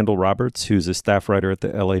by Randall Roberts, who's a staff writer at the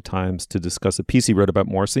LA Times, to discuss a piece he wrote about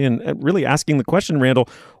Morrissey and really asking the question, Randall,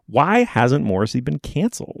 why hasn't Morrissey been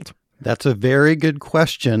canceled? That's a very good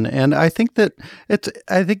question, and I think that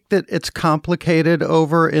it's complicated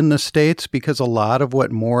over in the States because a lot of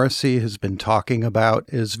what Morrissey has been talking about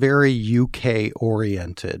is very UK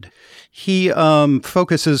oriented. He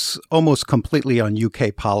focuses almost completely on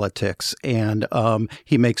UK politics, and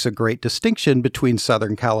he makes a great distinction between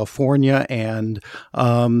Southern California and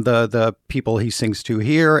the people he sings to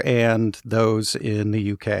here and those in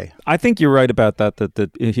the UK. I think you're right about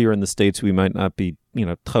that here in the States we might not be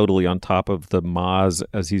totally on top of the Moz,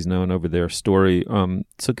 as he's known over there, story.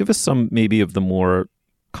 So give us some maybe of the more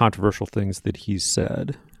controversial things that he's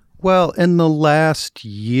said. Well, in the last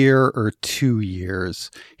year or 2 years,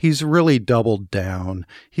 he's really doubled down.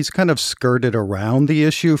 He's kind of skirted around the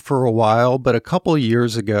issue for a while, but a couple of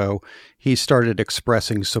years ago, he started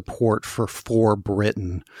expressing support for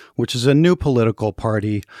Britain, which is a new political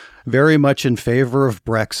party, very much in favor of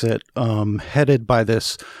Brexit, headed by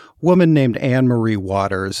this woman named Anne-Marie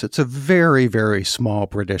Waters. It's a very, very small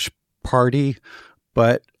British party,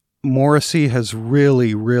 but Morrissey has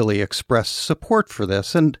really, really expressed support for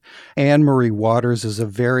this. And Anne-Marie Waters is a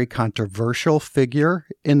very controversial figure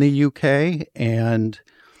in the UK, and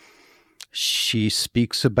she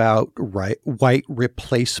speaks about white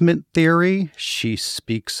replacement theory. She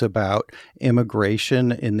speaks about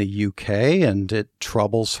immigration in the UK, and it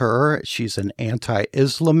troubles her. She's an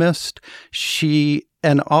anti-Islamist.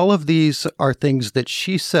 And all of these are things that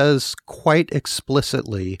she says quite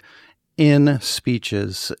explicitly in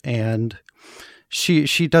speeches, and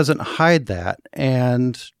she doesn't hide that.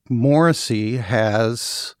 And Morrissey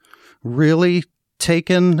has really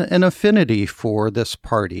taken an affinity for this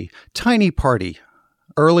party. Tiny party.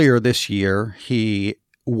 Earlier this year, he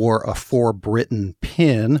wore a For Britain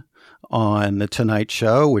pin on The Tonight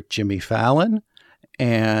Show with Jimmy Fallon,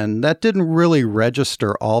 and that didn't really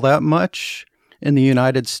register all that much in the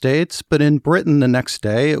United States, but in Britain the next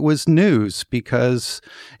day it was news because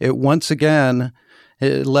it once again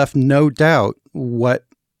it left no doubt what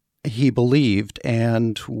he believed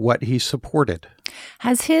and what he supported.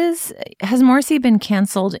 Has Morrissey been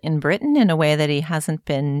canceled in Britain in a way that he hasn't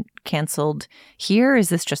been canceled here? Is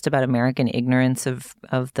this just about American ignorance of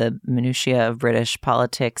the minutiae of British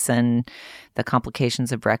politics and the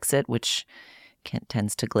complications of Brexit, which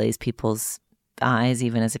tends to glaze people's eyes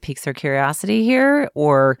even as it piques their curiosity here?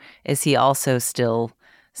 Or is he also still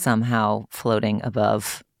somehow floating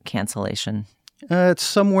above cancellation? It's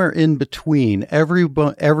somewhere in between.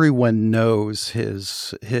 Everyone knows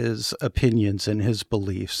his opinions and his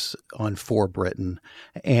beliefs on For Britain,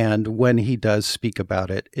 and when he does speak about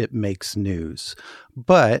it, it makes news.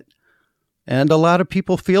 And a lot of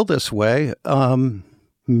people feel this way.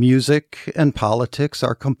 music and politics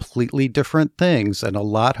are completely different things, and a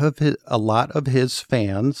lot of his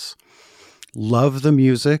fans love the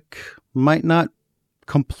music, might not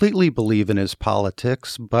completely believe in his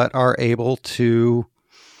politics, but are able to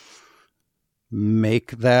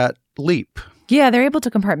make that leap. Yeah, they're able to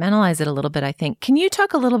compartmentalize it a little bit, I think. Can you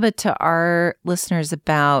talk a little bit to our listeners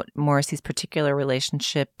about Morrissey's particular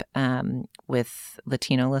relationship with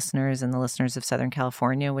Latino listeners and the listeners of Southern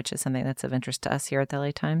California, which is something that's of interest to us here at the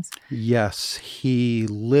LA Times? Yes, he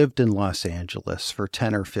lived in Los Angeles for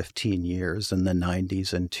 10 or 15 years in the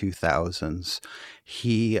 90s and 2000s.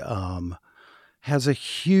 He has a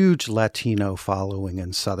huge Latino following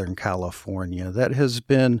in Southern California. There have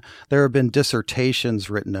been dissertations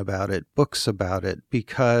written about it, books about it,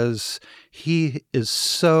 because he is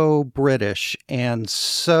so British and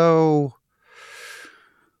so,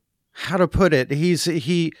 how to put it,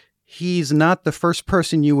 he's not the first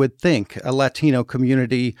person you would think a Latino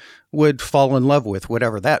community would fall in love with,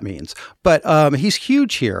 whatever that means. But he's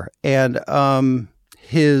huge here, and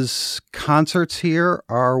his concerts here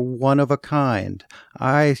are one of a kind.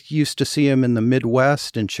 I used to see him in the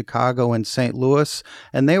Midwest, in Chicago and St. Louis,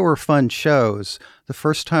 and they were fun shows. The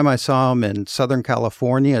first time I saw him in Southern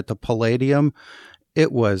California at the Palladium,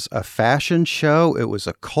 it was a fashion show. It was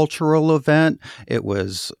a cultural event. It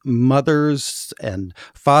was mothers and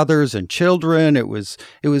fathers and children. It was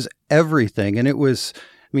everything. And it was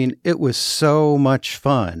so much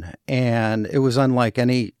fun. And it was unlike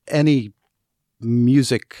any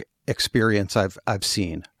music experience I've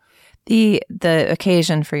seen. The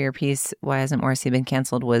occasion for your piece, Why Hasn't Morrissey Been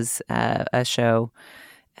Canceled, was a show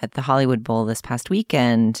at the Hollywood Bowl this past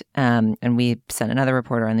weekend, and we sent another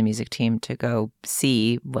reporter on the music team to go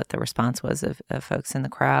see what the response was of folks in the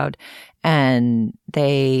crowd. And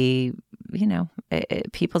they,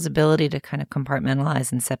 people's ability to kind of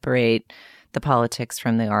compartmentalize and separate the politics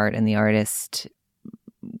from the art and the artist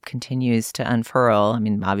continues to unfurl. I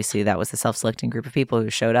mean, obviously that was a self-selecting group of people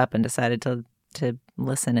who showed up and decided to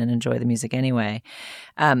listen and enjoy the music anyway.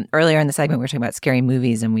 Earlier in the segment, we were talking about scary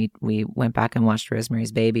movies, and we went back and watched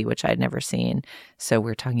Rosemary's Baby, which I'd never seen. So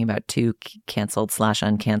we're talking about two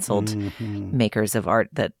canceled/uncanceled makers of art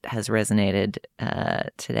that has resonated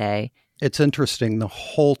today. It's interesting, the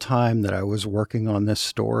whole time that I was working on this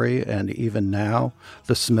story, and even now,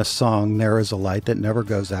 the Smiths song, There Is a Light That Never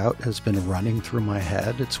Goes Out, has been running through my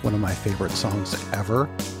head. It's one of my favorite songs ever.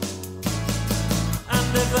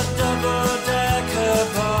 And if a double-decker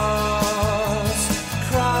bus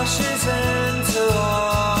crashes into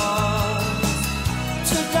us,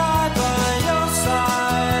 to die by your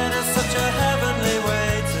side is such a heavenly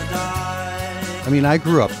way to die. I mean, I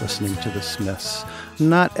grew up listening to the Smiths.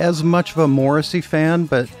 Not as much of a Morrissey fan,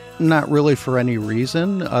 but not really for any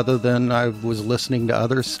reason other than I was listening to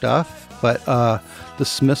other stuff. But the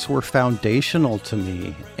Smiths were foundational to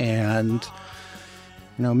me. And,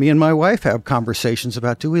 me and my wife have conversations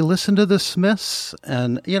about, do we listen to the Smiths?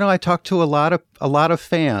 And, I talk to a lot of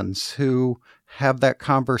fans who have that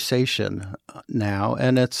conversation now.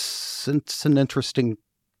 And it's an interesting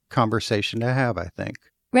conversation to have, I think.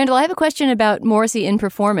 Randall, I have a question about Morrissey in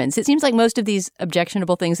performance. It seems like most of these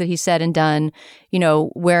objectionable things that he said and done,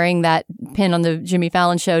 wearing that pin on the Jimmy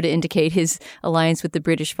Fallon show to indicate his alliance with the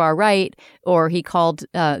British far right, or he called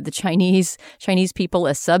the Chinese people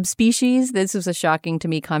a subspecies. This was a shocking to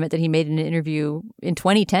me comment that he made in an interview in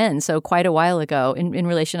 2010, so quite a while ago, in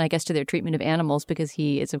relation, I guess, to their treatment of animals, because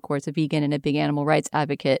he is, of course, a vegan and a big animal rights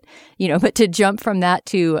advocate. But to jump from that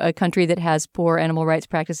to a country that has poor animal rights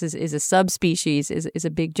practices is a subspecies is a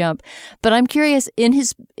big jump. But I'm curious, in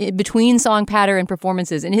his between song patter and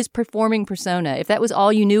performances, in his performing persona, if that was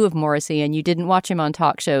all you knew of Morrissey and you didn't watch him on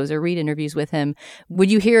talk shows or read interviews with him,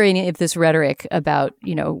 would you hear any of this rhetoric about,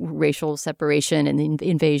 racial separation and the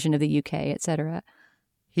invasion of the UK, et cetera?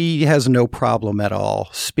 He has no problem at all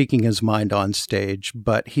speaking his mind on stage,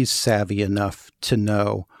 but he's savvy enough to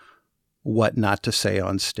know what not to say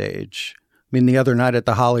on stage. I mean, the other night at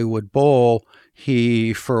the Hollywood Bowl,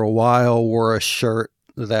 he, for a while, wore a shirt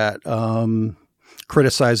that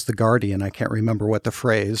criticized The Guardian. I can't remember what the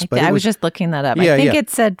phrase, but I was just looking that up. I think it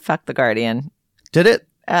said "fuck The Guardian." Did it?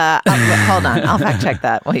 Hold on, I'll fact check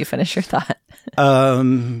that while you finish your thought.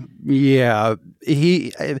 Yeah,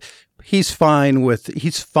 he's fine with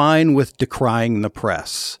decrying the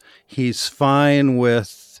press. He's fine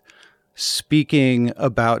with speaking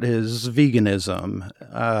about his veganism.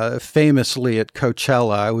 Famously at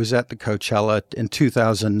Coachella, I was at the Coachella in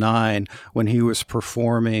 2009 when he was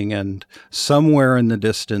performing, and somewhere in the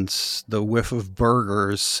distance, the whiff of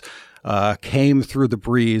burgers came through the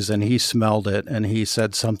breeze, and he smelled it, and he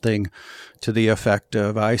said something to the effect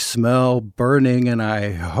of, "I smell burning, and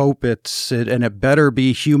I hope and it better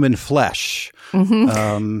be human flesh."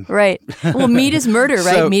 Mm-hmm. Right. Well, Meat is Murder,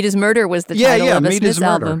 right? So, Meat is Murder was the title of a Meat is Smiths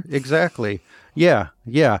Murder. album. Exactly. Yeah.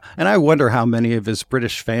 And I wonder how many of his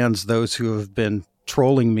British fans, those who have been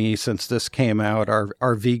trolling me since this came out, are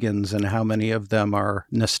vegans, and how many of them are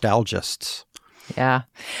nostalgists. Yeah.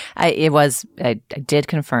 I did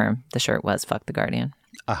confirm the shirt was Fuck the Guardian.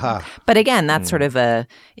 Aha. But again, that's sort of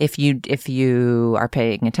if you are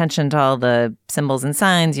paying attention to all the symbols and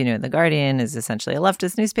signs, you know, the Guardian is essentially a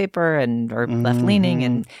leftist newspaper or left leaning,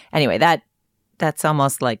 and anyway, that's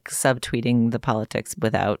almost like subtweeting the politics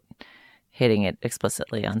without hitting it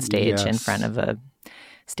explicitly on stage in front of a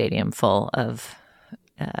stadium full of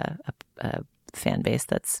a fan base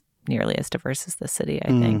that's nearly as diverse as the city, I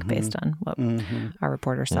think, based on what our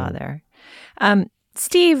reporter saw there.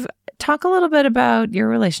 Steve, talk a little bit about your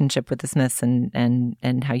relationship with the Smiths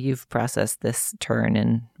and how you've processed this turn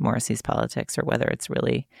in Morrissey's politics, or whether it's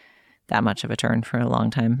really that much of a turn for a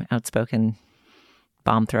long-time outspoken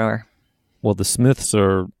bomb thrower. Well, the Smiths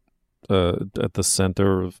are at the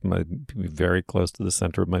center of very close to the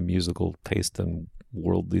center of my musical taste and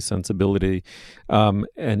worldly sensibility. And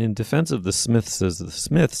in defense of the Smiths as the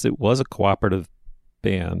Smiths, it was a cooperative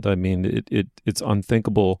band. I mean, it's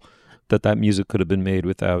unthinkable that music could have been made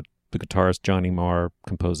without the guitarist Johnny Marr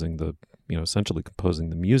essentially composing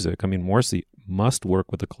the music. I mean, Morrissey must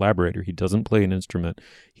work with a collaborator. He doesn't play an instrument.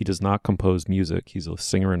 He does not compose music. He's a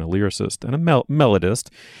singer and a lyricist and a melodist.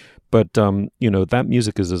 But, that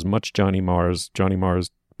music is as much Johnny Marr's. Johnny Marr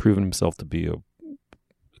has proven himself to be a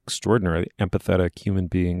extraordinarily empathetic human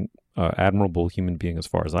being, admirable human being as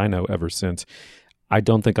far as I know ever since. I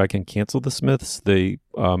don't think I can cancel the Smiths. They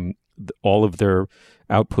all of their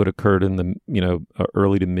output occurred in the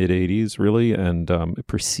early to mid 80s, really, and it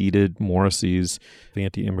preceded Morrissey's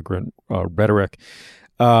anti-immigrant rhetoric.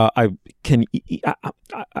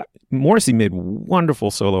 Morrissey made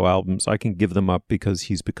wonderful solo albums. I can give them up because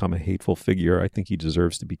he's become a hateful figure. I think he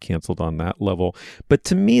deserves to be canceled on that level. But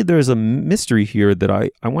to me, there's a mystery here that I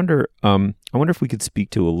wonder if we could speak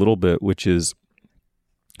to a little bit, which is,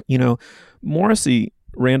 Morrissey,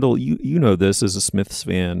 Randall, you know this as a Smiths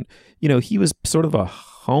fan, he was sort of a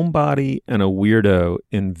homebody and a weirdo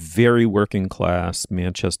in very working class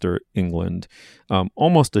Manchester, England,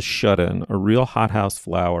 almost a shut-in, a real hothouse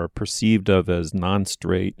flower, perceived of as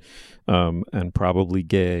non-straight and probably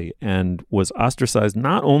gay, and was ostracized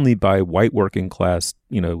not only by white working class,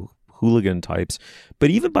 hooligan types, but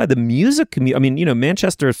even by the music community. I mean,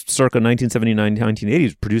 Manchester circa 1979,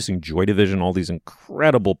 1980s, producing Joy Division, all these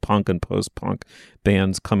incredible punk and post-punk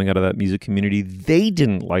bands coming out of that music community. They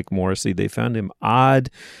didn't like Morrissey. They found him odd,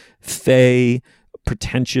 fey,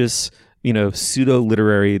 pretentious,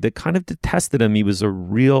 pseudo-literary. They kind of detested him. He was a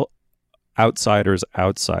real outsider's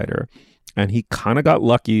outsider. And he kind of got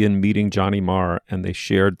lucky in meeting Johnny Marr, and they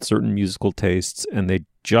shared certain musical tastes, and they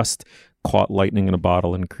just caught lightning in a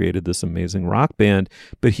bottle and created this amazing rock band.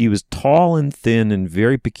 But he was tall and thin and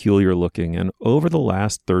very peculiar looking. And over the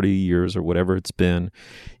last 30 years or whatever it's been,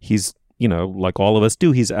 he's, like all of us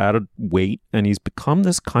do, he's added weight, and he's become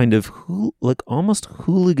this kind of almost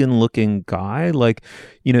hooligan looking guy. Like,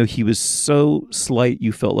 he was so slight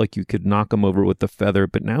you felt like you could knock him over with a feather.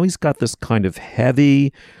 But now he's got this kind of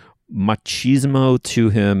heavy machismo to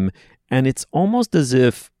him. And it's almost as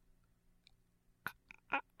if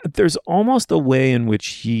there's almost a way in which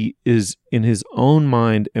he is, in his own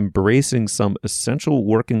mind, embracing some essential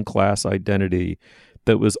working class identity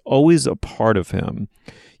that was always a part of him,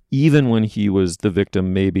 even when he was the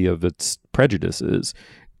victim maybe of its prejudices.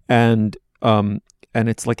 And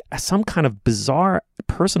it's like some kind of bizarre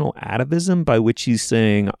personal atavism by which he's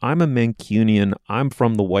saying, I'm a Mancunian, I'm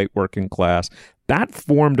from the white working class. That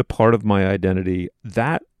formed a part of my identity.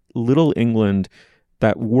 That little England,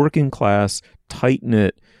 that working class,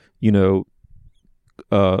 tight-knit,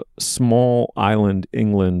 small island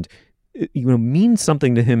England, means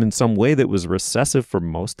something to him in some way that was recessive for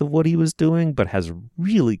most of what he was doing, but has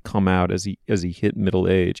really come out as he hit middle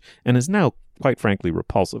age, and is now, quite frankly,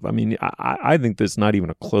 repulsive. I mean, I think this is not even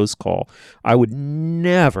a close call. I would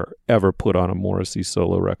never, ever put on a Morrissey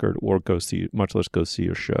solo record or much less go see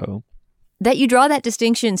a show. That you draw that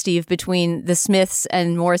distinction, Steve, between the Smiths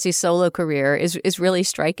and Morrissey's solo career is really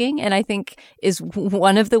striking, and I think is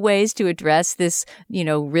one of the ways to address this,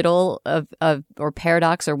 riddle of or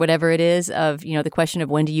paradox or whatever it is of, the question of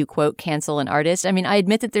when do you, quote, cancel an artist. I mean, I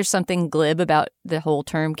admit that there's something glib about the whole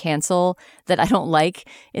term cancel that I don't like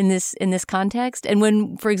in this context. And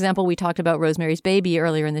when, for example, we talked about Rosemary's Baby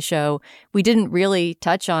earlier in the show, we didn't really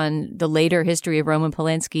touch on the later history of Roman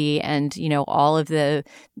Polanski and, all of the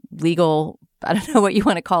legal, I don't know what you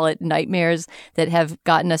want to call it, nightmares that have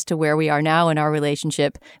gotten us to where we are now in our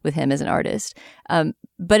relationship with him as an artist.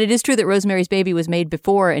 But it is true that Rosemary's Baby was made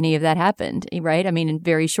before any of that happened, right? I mean,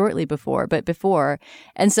 very shortly before, but before.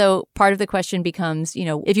 And so part of the question becomes,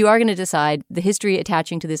 if you are going to decide the history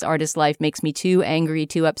attaching to this artist's life makes me too angry,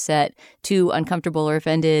 too upset, too uncomfortable or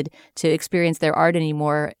offended to experience their art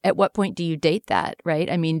anymore, at what point do you date that,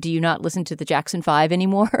 right? I mean, do you not listen to the Jackson 5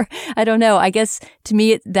 anymore? I don't know. I guess to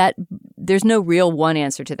me, that there's no real one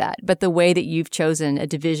answer to that. But the way that you've chosen a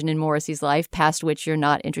division in Morrissey's life past which you're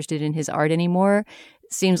not interested in his art anymore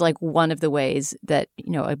seems like one of the ways that,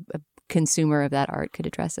 a consumer of that art could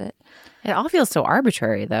address it. It all feels so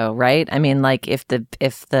arbitrary, though, right? I mean, like if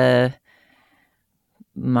the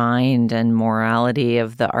mind and morality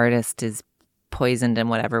of the artist is poisoned in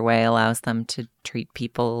whatever way allows them to treat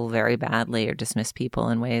people very badly or dismiss people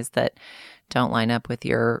in ways that don't line up with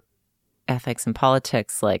your ethics and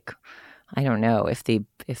politics, like, I don't know, if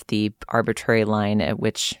the arbitrary line at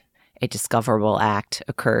which a discoverable act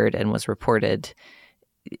occurred and was reported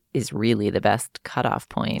is really the best cutoff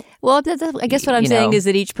point. Well, I guess what I'm saying is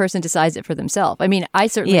that each person decides it for themselves. I mean, I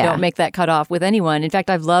certainly don't make that cutoff with anyone. In fact,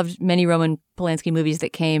 I've loved many Roman Polanski movies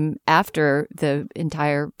that came after the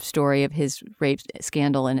entire story of his rape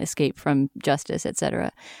scandal and escape from justice, et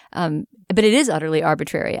cetera. But it is utterly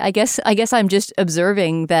arbitrary. I guess I'm just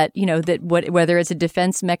observing that, whether it's a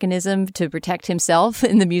defense mechanism to protect himself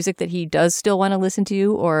in the music that he does still want to listen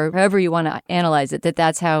to, or however you want to analyze it,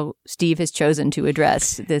 that's how Steve has chosen to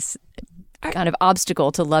address this kind of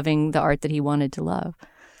obstacle to loving the art that he wanted to love.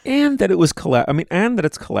 And that it was and that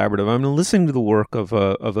it's collaborative. I mean, listening to the work of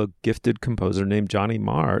a gifted composer named Johnny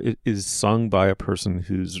Marr, it is sung by a person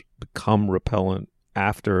who's become repellent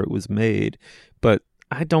after it was made. But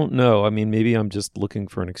I don't know. I mean, maybe I'm just looking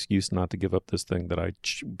for an excuse not to give up this thing that I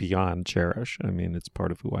beyond cherish. I mean, it's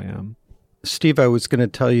part of who I am. Steve, I was going to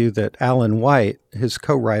tell you that Alan White, his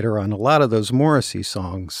co-writer on a lot of those Morrissey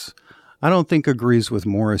songs, I don't think agrees with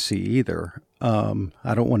Morrissey either.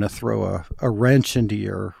 I don't want to throw a wrench into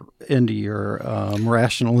your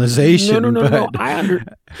rationalization.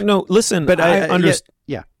 No. Listen, but I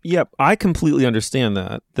understand. Yeah. I completely understand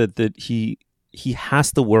that he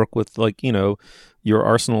has to work with, like, your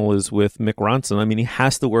Arsenal is with Mick Ronson. I mean, he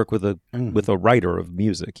has to work with a writer of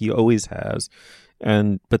music. He always has,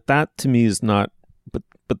 but that to me is not.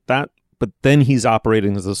 But then he's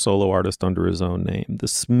operating as a solo artist under his own name. The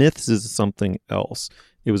Smiths is something else.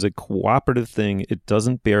 It was a cooperative thing. It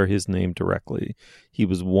doesn't bear his name directly. He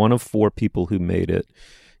was one of 4 people who made it.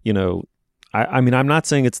 I mean, I'm not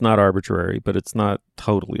saying it's not arbitrary, but it's not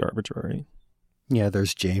totally arbitrary. Yeah,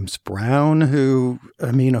 there's James Brown,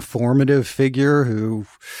 a formative figure who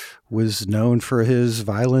was known for his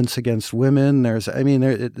violence against women.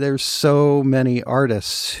 There's so many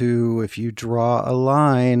artists who, if you draw a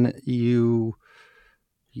line, you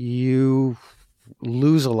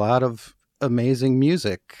lose a lot of amazing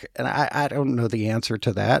music. And I don't know the answer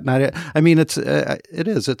to that. And it's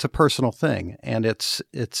a personal thing, and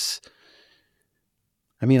it's.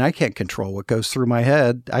 I mean, I can't control what goes through my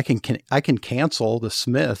head. I can cancel the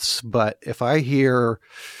Smiths, but if I hear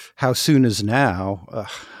How Soon Is Now,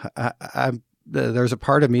 there's a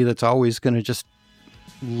part of me that's always going to just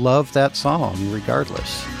love that song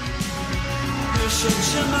regardless.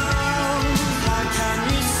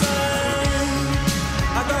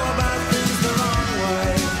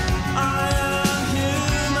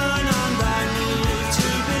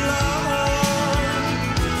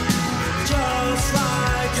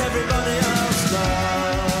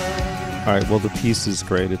 All right, well, the piece is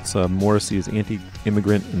great. It's Morrissey is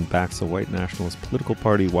anti-immigrant and backs a white nationalist political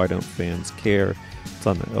party. Why don't fans care? It's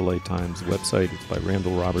on the LA Times website. It's by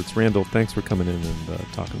Randall Roberts. Randall, thanks for coming in and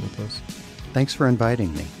talking with us. Thanks for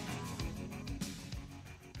inviting me.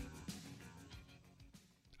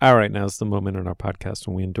 All right, now's the moment in our podcast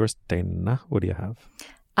when we endorse Dana. What do you have?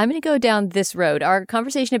 I'm going to go down this road. Our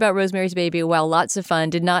conversation about Rosemary's Baby, while lots of fun,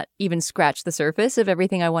 did not even scratch the surface of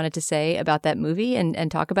everything I wanted to say about that movie and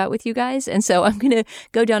talk about with you guys. And so I'm going to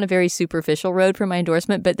go down a very superficial road for my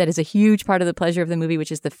endorsement, but that is a huge part of the pleasure of the movie,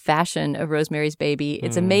 which is the fashion of Rosemary's Baby.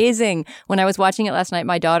 It's amazing. When I was watching it last night,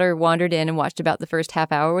 my daughter wandered in and watched about the first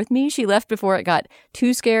half hour with me. She left before it got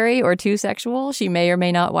too scary or too sexual. She may or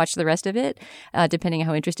may not watch the rest of it, depending on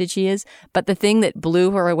how interested she is. But the thing that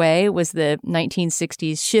blew her away was the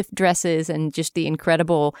 1960s shift dresses and just the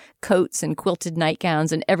incredible coats and quilted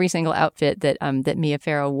nightgowns and every single outfit that Mia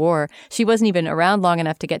Farrow wore. She wasn't even around long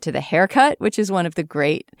enough to get to the haircut, which is one of the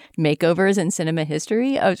great makeovers in cinema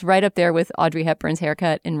history. I was right up there with Audrey Hepburn's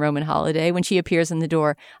haircut in Roman Holiday when she appears in the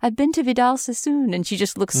door. I've been to Vidal Sassoon, and she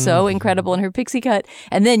just looks so incredible in her pixie cut.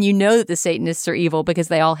 And then you know that the Satanists are evil because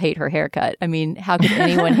they all hate her haircut. I mean, how could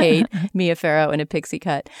anyone hate Mia Farrow in a pixie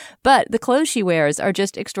cut? But the clothes she wears are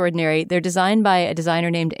just extraordinary. They're designed by a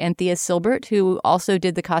designer named Anthea Silbert, who also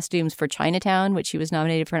did the costumes for Chinatown, which she was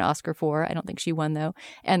nominated for an Oscar for. I don't think she won, though.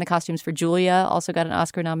 And the costumes for Julia also got an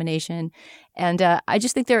Oscar nomination. And I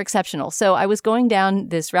just think they're exceptional. So I was going down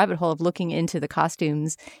this rabbit hole of looking into the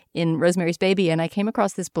costumes in Rosemary's Baby, and I came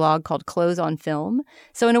across this blog called Clothes on Film.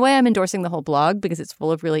 So in a way, I'm endorsing the whole blog because it's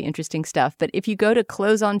full of really interesting stuff. But if you go to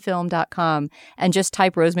clothesonfilm.com and just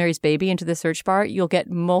type Rosemary's Baby into the search bar, you'll get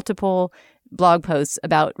multiple blog posts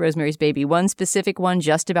about Rosemary's Baby. One specific one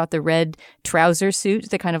just about the red trouser suit,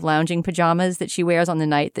 the kind of lounging pajamas that she wears on the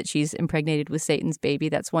night that she's impregnated with Satan's baby.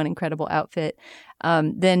 That's one incredible outfit.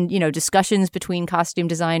 Then, discussions between costume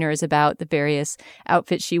designers about the various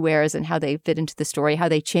outfits she wears and how they fit into the story, how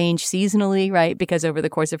they change seasonally, right? Because over the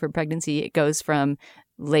course of her pregnancy, it goes from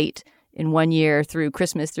late in one year through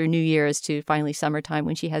Christmas, through New Year's to finally summertime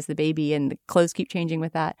when she has the baby, and the clothes keep changing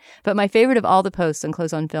with that. But my favorite of all the posts on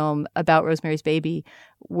Clothes on Film about Rosemary's Baby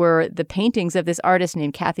were the paintings of this artist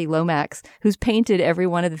named Kathy Lomax, who's painted every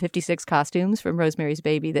one of the 56 costumes from Rosemary's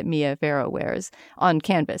Baby that Mia Farrow wears on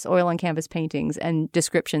canvas, oil on canvas paintings and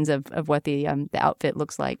descriptions of what the outfit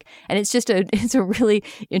looks like. And it's just it's a really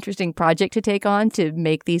interesting project to take on, to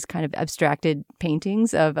make these kind of abstracted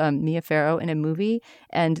paintings of Mia Farrow in a movie.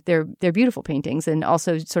 And they're beautiful paintings, and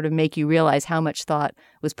also sort of make you realize how much thought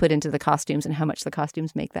was put into the costumes and how much the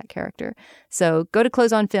costumes make that character. So go to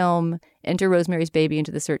Clothes on Film, enter Rosemary's Baby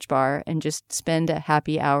into the search bar, and just spend a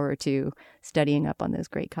happy hour or two studying up on those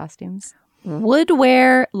great costumes. Would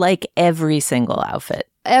wear like every single outfit.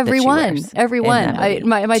 Everyone.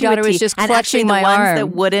 My daughter was just clutching my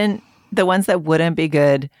arm. The ones that wouldn't be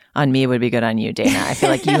good on me would be good on you, Dana. I feel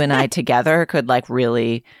like you and I together could like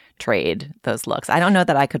really trade those looks. I don't know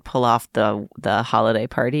that I could pull off the holiday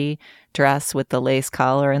party dress with the lace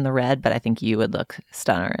collar and the red, but I think you would look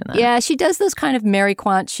stunner in that. Yeah, she does those kind of Mary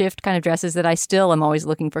Quant shift kind of dresses that I still am always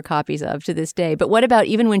looking for copies of to this day. But what about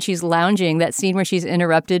even when she's lounging, that scene where she's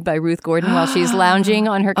interrupted by Ruth Gordon while she's lounging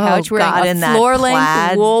on her couch wearing a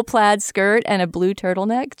floor-length wool plaid skirt and a blue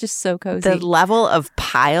turtleneck? Just so cozy. The level of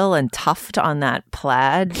pile and tuft on that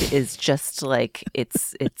plaid is just like,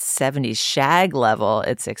 it's 70s shag level.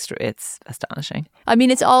 It's astonishing. I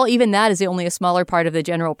mean, it's all, even that is only a smaller part of the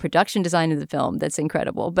general production design of the film that's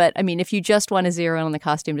incredible. But I mean, if you just want to zero in on the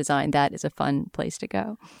costume design, that is a fun place to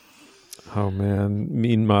go. Oh, man.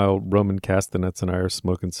 Meanwhile, Roman Castanets and I are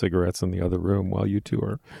smoking cigarettes in the other room while you two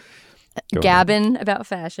are gabbing about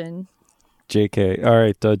fashion. JK. All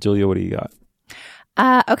right, Julia, what do you got?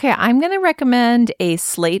 Okay, I'm going to recommend a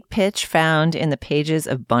Slate pitch found in the pages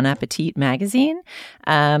of Bon Appetit magazine.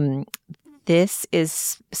 This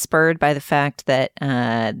is spurred by the fact that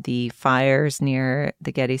the fires near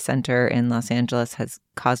the Getty Center in Los Angeles has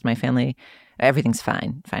caused my family, everything,'s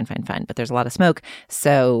fine, but there's a lot of smoke.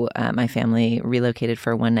 So my family relocated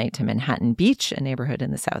for one night to Manhattan Beach, a neighborhood in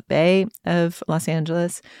the South Bay of Los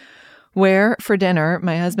Angeles, where for dinner,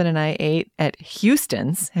 my husband and I ate at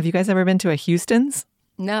Houston's. Have you guys ever been to a Houston's?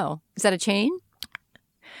 No. Is that a chain?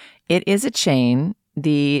 It is a chain.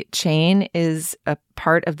 The chain is a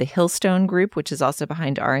part of the Hillstone Group, which is also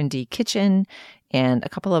behind R&D Kitchen and a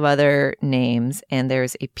couple of other names. And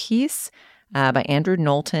there's a piece by Andrew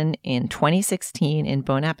Knowlton in 2016 in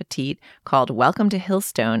Bon Appetit called Welcome to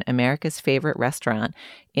Hillstone, America's Favorite Restaurant,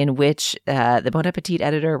 in which the Bon Appetit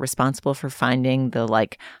editor responsible for finding the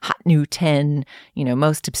like hot new 10,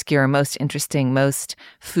 most obscure, most interesting, most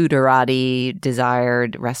foodorati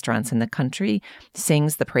desired restaurants in the country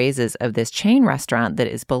sings the praises of this chain restaurant that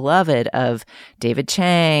is beloved of David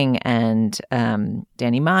Chang and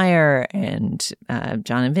Danny Meyer and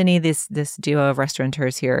John and Vinny, this duo of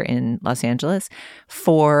restaurateurs here in Los Angeles,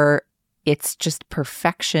 for it's just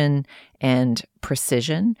perfection and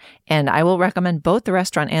precision. And I will recommend both the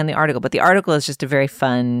restaurant and the article. But the article is just a very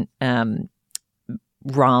fun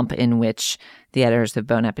romp in which the editors of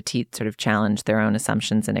Bon Appetit sort of challenge their own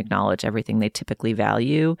assumptions and acknowledge everything they typically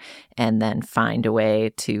value, and then find a way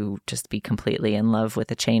to just be completely in love with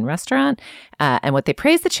a chain restaurant. And what they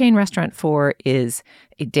praise the chain restaurant for is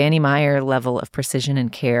a Danny Meyer level of precision and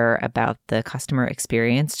care about the customer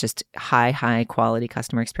experience, just high quality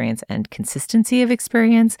customer experience and consistency of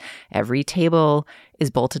experience. Every table is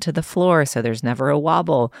bolted to the floor, so there's never a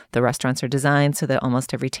wobble. The restaurants are designed so that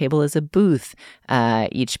almost every table is a booth.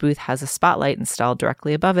 Each booth has a spotlight installed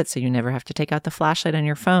directly above it, so you never have to take out the flashlight on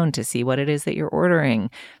your phone to see what it is that you're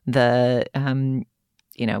ordering. The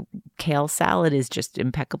kale salad is just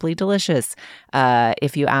impeccably delicious.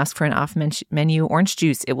 If you ask for an off-menu orange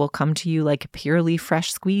juice, it will come to you like purely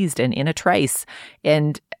fresh squeezed and in a trice.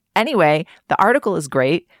 And anyway, the article is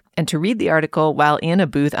great. And to read the article while in a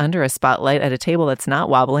booth under a spotlight at a table that's not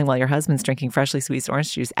wobbling while your husband's drinking freshly squeezed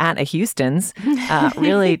orange juice at a Houston's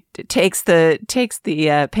really takes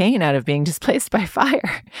the pain out of being displaced by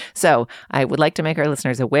fire. So I would like to make our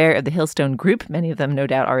listeners aware of the Hillstone Group. Many of them no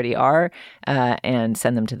doubt already are, and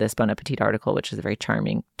send them to this Bon Appetit article, which is a very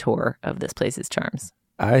charming tour of this place's charms.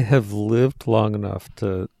 I have lived long enough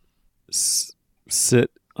to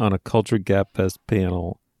sit on a Culture Gap Fest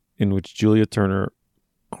panel in which Julia Turner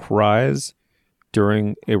cries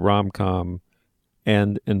during a rom-com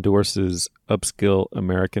and endorses upscale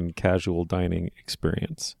American casual dining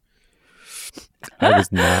experience. I was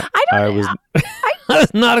not. I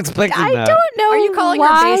was not expecting that. I don't know. Are you calling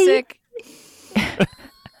her basic? I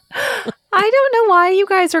don't know why you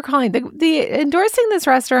guys are calling the endorsing this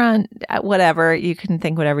restaurant. Whatever, you can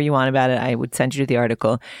think whatever you want about it. I would send you to the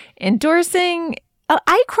article. Endorsing.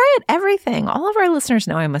 I cry at everything. All of our listeners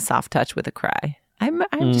know I'm a soft touch with a cry.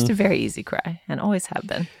 I'm just a very easy cry and always have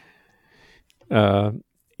been.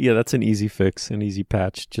 Yeah, that's an easy fix, an easy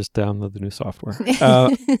patch. Just download the new software.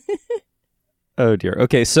 Oh, dear.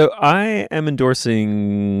 Okay, so I am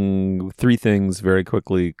endorsing 3 things very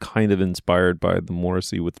quickly, kind of inspired by the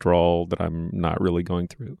Morrissey withdrawal that I'm not really going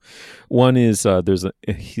through. One is there's a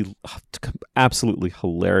absolutely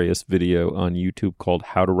hilarious video on YouTube called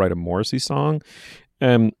How to Write a Morrissey Song.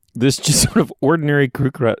 This just sort of ordinary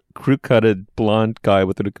crew-cutted blonde guy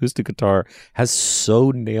with an acoustic guitar has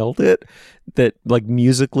so nailed it that, like,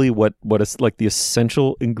 musically, what is like the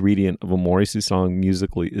essential ingredient of a Morrissey song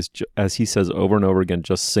musically is, as he says over and over again,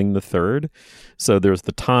 just sing the third. So there's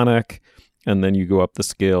the tonic, and then you go up the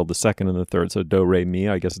scale, the second and the third. So do, re, mi,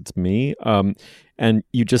 I guess it's me. And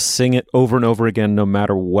you just sing it over and over again, no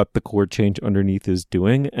matter what the chord change underneath is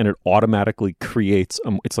doing. And it automatically creates,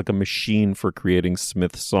 it's like a machine for creating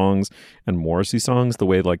Smith songs and Morrissey songs, the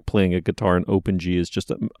way like playing a guitar in open G is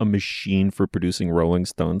just a machine for producing Rolling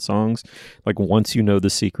Stone songs. Like once you know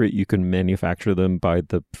the secret, you can manufacture them by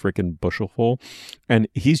the freaking bushelful. And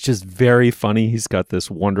he's just very funny. He's got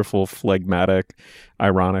this wonderful, phlegmatic,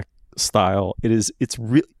 ironic style. It's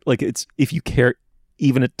really like, it's, if you care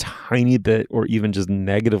even a tiny bit or even just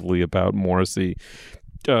negatively about Morrissey,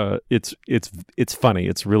 it's funny.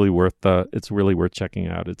 It's really worth checking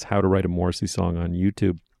out. It's How to Write a Morrissey Song on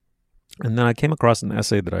YouTube. And then I came across an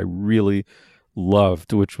essay that I really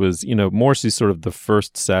loved, which was, Morrissey's sort of the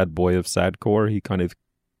first sad boy of sadcore. He kind of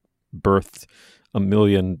birthed a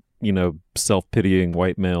million, self-pitying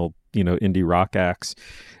white male, indie rock acts.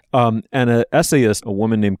 And an essayist, a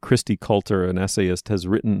woman named Christy Coulter, an essayist, has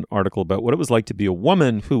written an article about what it was like to be a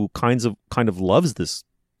woman who kind of loves this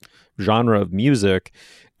genre of music,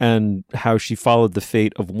 and how she followed the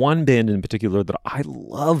fate of one band in particular that I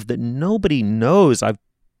love that nobody knows. I've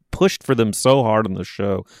pushed for them so hard on the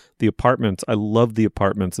show. The Apartments. I love the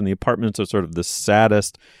Apartments, and the Apartments are sort of the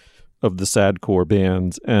saddest of the sadcore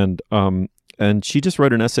bands. And she just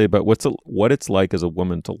wrote an essay about what it's like as a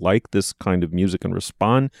woman to like this kind of music and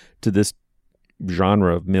respond to this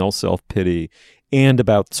genre of male self-pity, and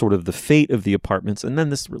about sort of the fate of the Apartments, and then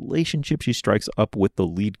this relationship she strikes up with the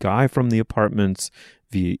lead guy from the Apartments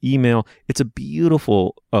via email. It's a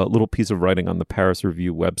beautiful little piece of writing on the Paris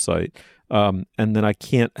Review website. And then I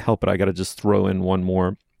can't help it. I got to just throw in one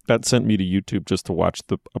more. That sent me to YouTube just to watch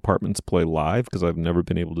the Apartments play live, because I've never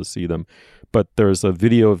been able to see them. But there's a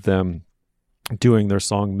video of them doing their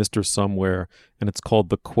song Mr. Somewhere, and it's called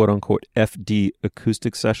the quote-unquote FD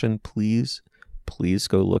acoustic session. Please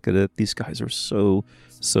go look at it. These guys are so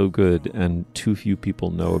good, and too few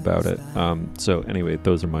people know about it. So anyway,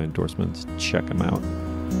 those are my endorsements. Check them out.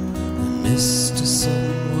 Mr.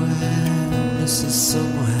 Somewhere, Mrs.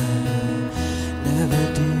 Somewhere,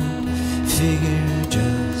 never did figure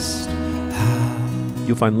just how.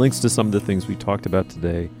 You'll find links to some of the things we talked about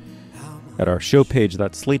today at our show page.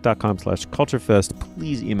 That's slate.com/culturefest.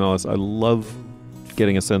 Please email us. I love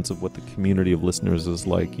getting a sense of what the community of listeners is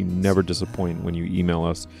like. You never disappoint when you email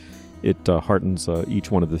us. It heartens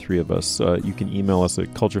each one of the three of us. You can email us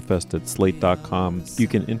at culturefest@slate.com. You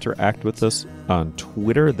can interact with us on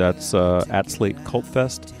Twitter. That's at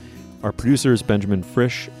SlateCultFest. Our producer is Benjamin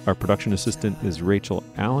Frisch. Our production assistant is Rachel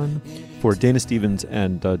Allen. For Dana Stevens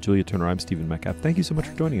and Julia Turner, I'm Stephen Metcalf. Thank you so much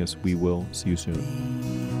for joining us. We will see you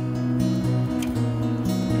soon.